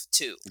yourself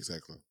too.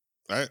 Exactly.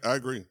 I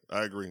agree.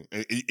 I agree.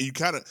 And you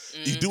kind of,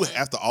 you do Mhm.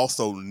 have to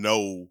also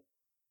know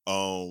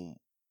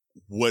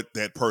what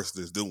that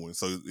person is doing.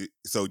 So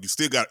you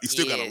still got to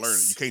learn it. You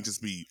Yes. can't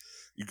just be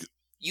you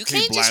You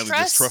can't can't just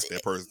blindly just trust. trust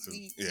that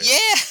person. Yeah.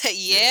 Yeah, Yeah.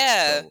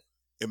 yeah. So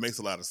it makes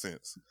a lot of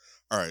sense.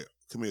 All right,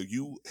 Camille,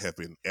 you have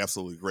been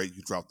absolutely great.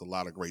 You dropped a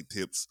lot of great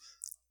tips,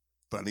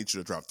 but I need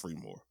you to drop 3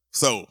 more.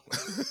 So,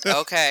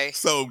 Okay.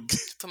 so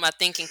Put my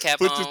thinking cap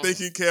put your on.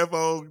 thinking cap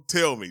on.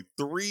 Tell me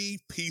 3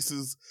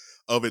 pieces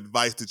of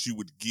advice that you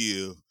would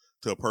give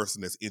to a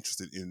person that's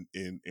interested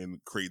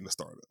in creating a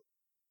startup.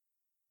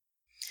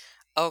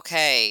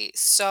 Okay.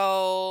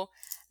 So,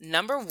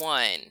 number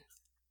 1,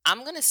 I'm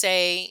going to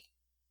say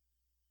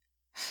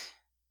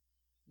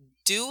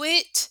do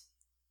it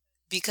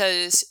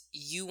because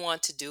you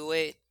want to do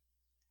it,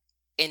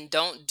 and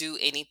don't do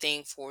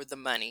anything for the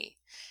money.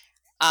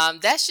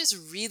 That's just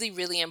really,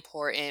 really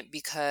important,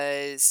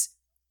 because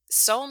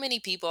so many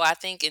people, I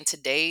think, in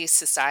today's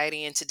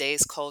society, in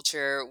today's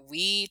culture,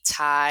 we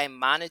tie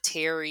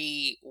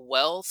monetary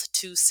wealth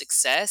to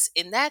success,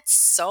 and that's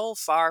so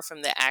far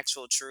from the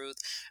actual truth.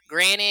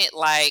 Granted,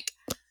 like,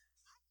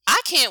 I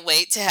can't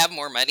wait to have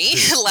more money,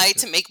 like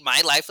to make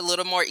my life a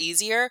little more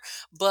easier.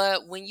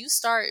 But when you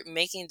start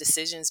making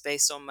decisions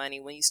based on money,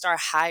 when you start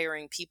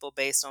hiring people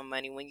based on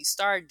money, when you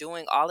start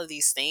doing all of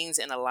these things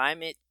in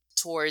alignment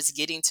towards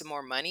getting to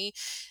more money,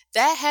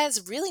 that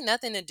has really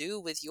nothing to do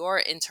with your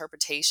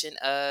interpretation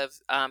of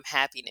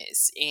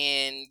happiness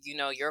and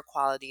your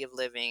quality of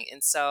living.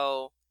 And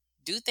so,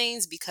 do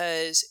things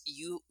because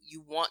you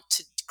want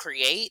to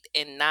create,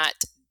 and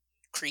not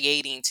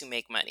creating to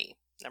make money.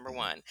 Number Mhm.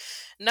 1.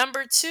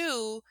 Number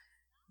 2,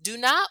 do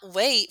not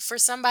wait for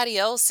somebody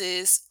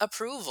else's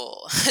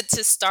approval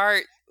to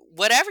start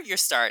whatever you're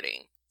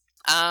starting.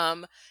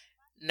 Um,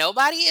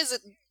 nobody is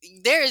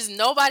there is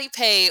nobody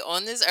paid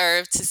on this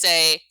earth to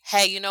say,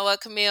 hey, you know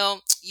what, Camille,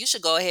 you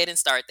should go ahead and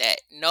start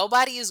that.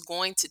 Nobody is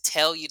going to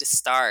tell you to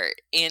start.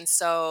 And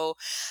so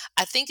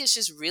I think it's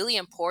just really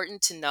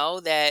important to know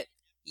that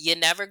you're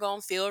never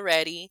going to feel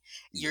ready.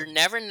 Yeah. You're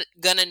never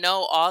going to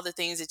know all the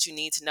things that you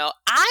need to know.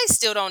 I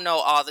still don't know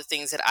all the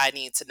things that I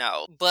need to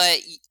know,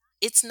 but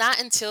it's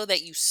not until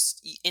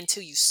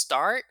until you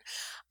start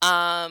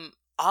all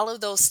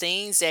of those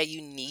things that you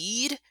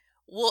need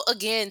will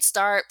again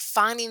start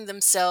finding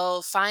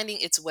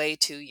its way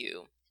to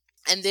you.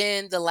 And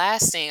then the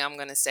last thing I'm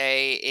going to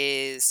say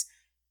is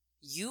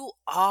you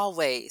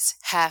always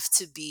have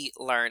to be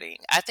learning.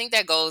 I think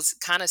that goes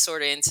kind of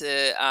sort of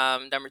into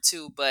number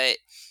 2, but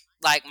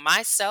like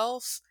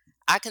myself,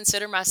 I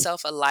consider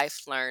myself a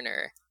life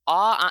learner.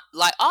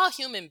 Like all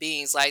human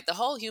beings, like the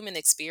whole human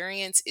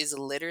experience is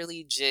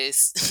literally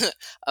just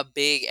a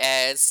big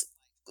ass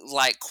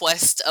like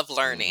quest of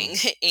learning.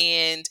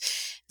 And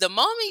the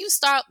moment you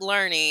stop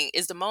learning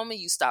is the moment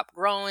you stop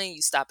growing,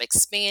 you stop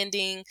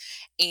expanding.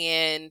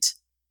 And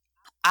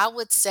I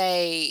would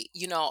say,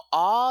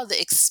 all the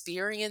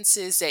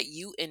experiences that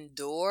you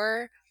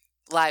endure,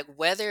 like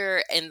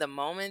whether in the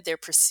moment they're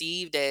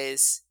perceived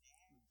as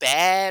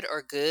bad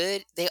or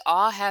good, they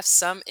all have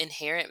some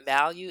inherent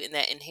value, and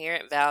that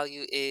inherent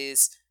value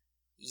is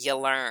you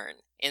learn.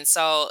 And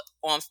so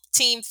on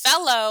Team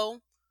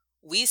Fellow,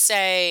 we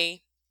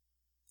say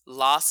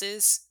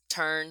losses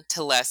turn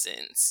to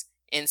lessons.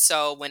 And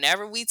so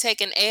whenever we take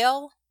an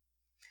L,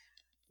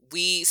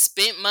 we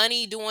spent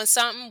money doing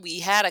something. We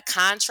had a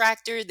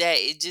contractor that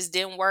it just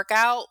didn't work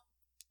out.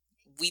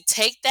 We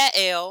take that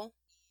L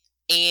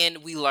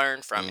and we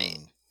learn from it.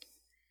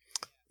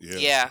 Yes.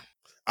 Yeah.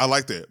 I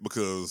like that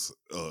because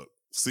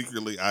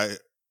secretly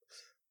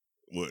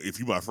well, if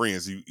you my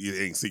friends, it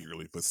ain't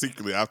secretly, but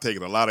secretly I've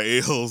taken a lot of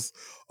L's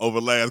over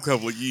the last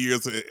couple of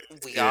years.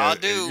 We all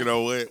do. And you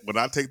know what? When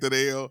I take that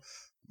L,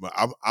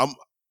 I'm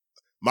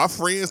my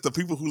friends, the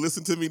people who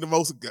listen to me the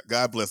most,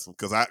 God bless them,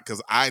 because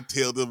I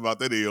tell them about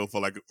that L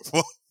for like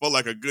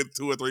a good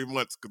 2 or 3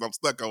 months because I'm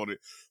stuck on it.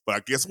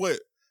 But guess what?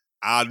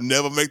 I'll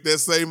never make that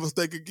same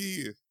mistake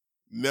again.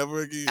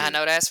 Never again. I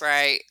know that's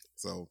right.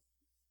 So,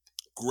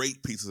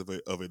 great pieces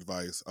of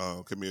advice,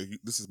 Camille.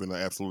 This has been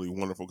an absolutely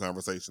wonderful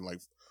conversation. Like,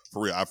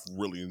 for real, I've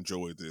really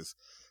enjoyed this.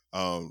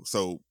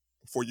 So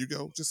before you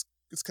go, just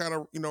kind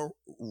of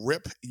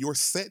rep your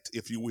set,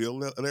 if you will,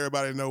 let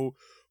everybody know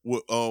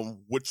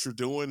what you're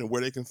doing and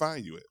where they can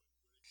find you at.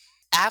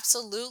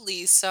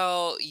 Absolutely.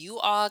 So you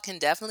all can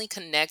definitely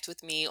connect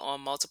with me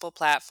on multiple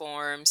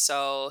platforms.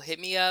 So hit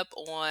me up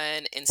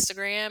on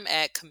Instagram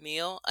at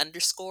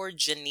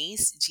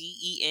Camille_Genise,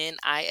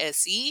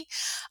 Genise.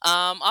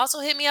 Also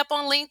hit me up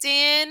on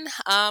LinkedIn,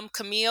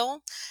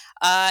 Camille.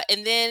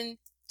 And then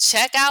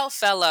check out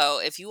Fellow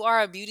if you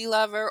are a beauty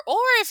lover,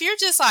 or if you're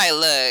just like,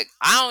 look,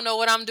 I don't know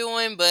what I'm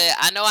doing, but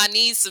I know I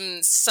need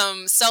some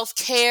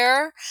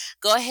self-care.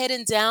 Go ahead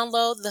and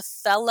download the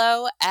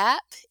Fellow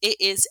app. It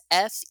is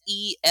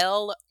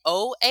FELOH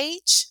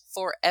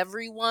for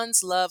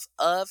everyone's love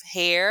of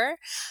hair.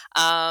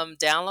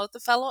 Download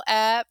the Fellow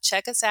app,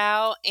 check us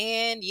out,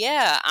 and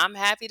yeah, I'm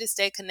happy to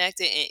stay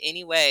connected in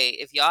any way.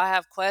 If y'all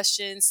have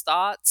questions,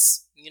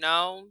 thoughts, you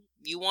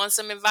want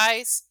some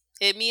advice,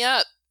 hit me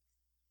up.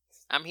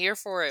 I'm here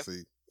for it.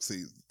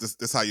 See,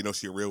 this how you know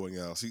she a real one,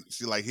 y'all. She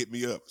like, hit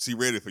me up. She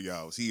ready for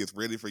y'all. She is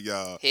ready for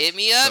y'all. Hit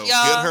me up, so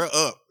y'all.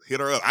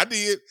 Hit her up. I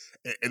did,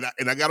 and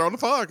I got her on the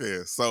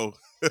podcast. So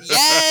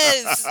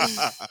yes,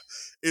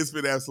 it's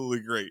been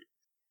absolutely great.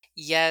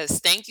 Yes,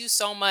 thank you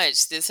so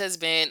much. This has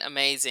been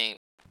amazing.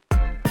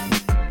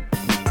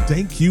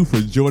 Thank you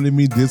for joining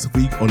me this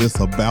week on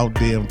It's About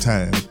Damn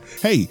Time.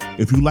 Hey,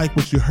 if you like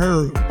what you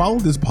heard, follow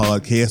this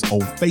podcast on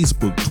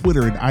Facebook,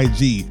 Twitter, and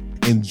IG.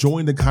 And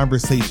join the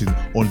conversation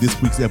on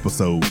this week's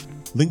episode.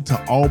 Link to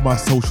all my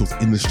socials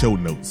in the show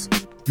notes.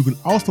 You can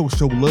also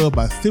show love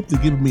by simply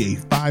giving me a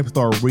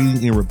 5-star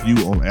rating and review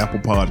on Apple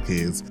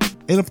Podcasts.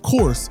 And of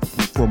course,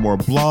 for more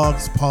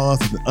blogs,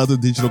 pods, and other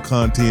digital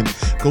content,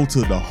 go to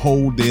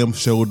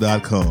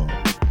thewholedamnshow.com.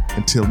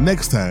 Until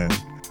next time,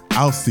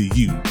 I'll see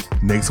you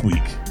next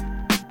week.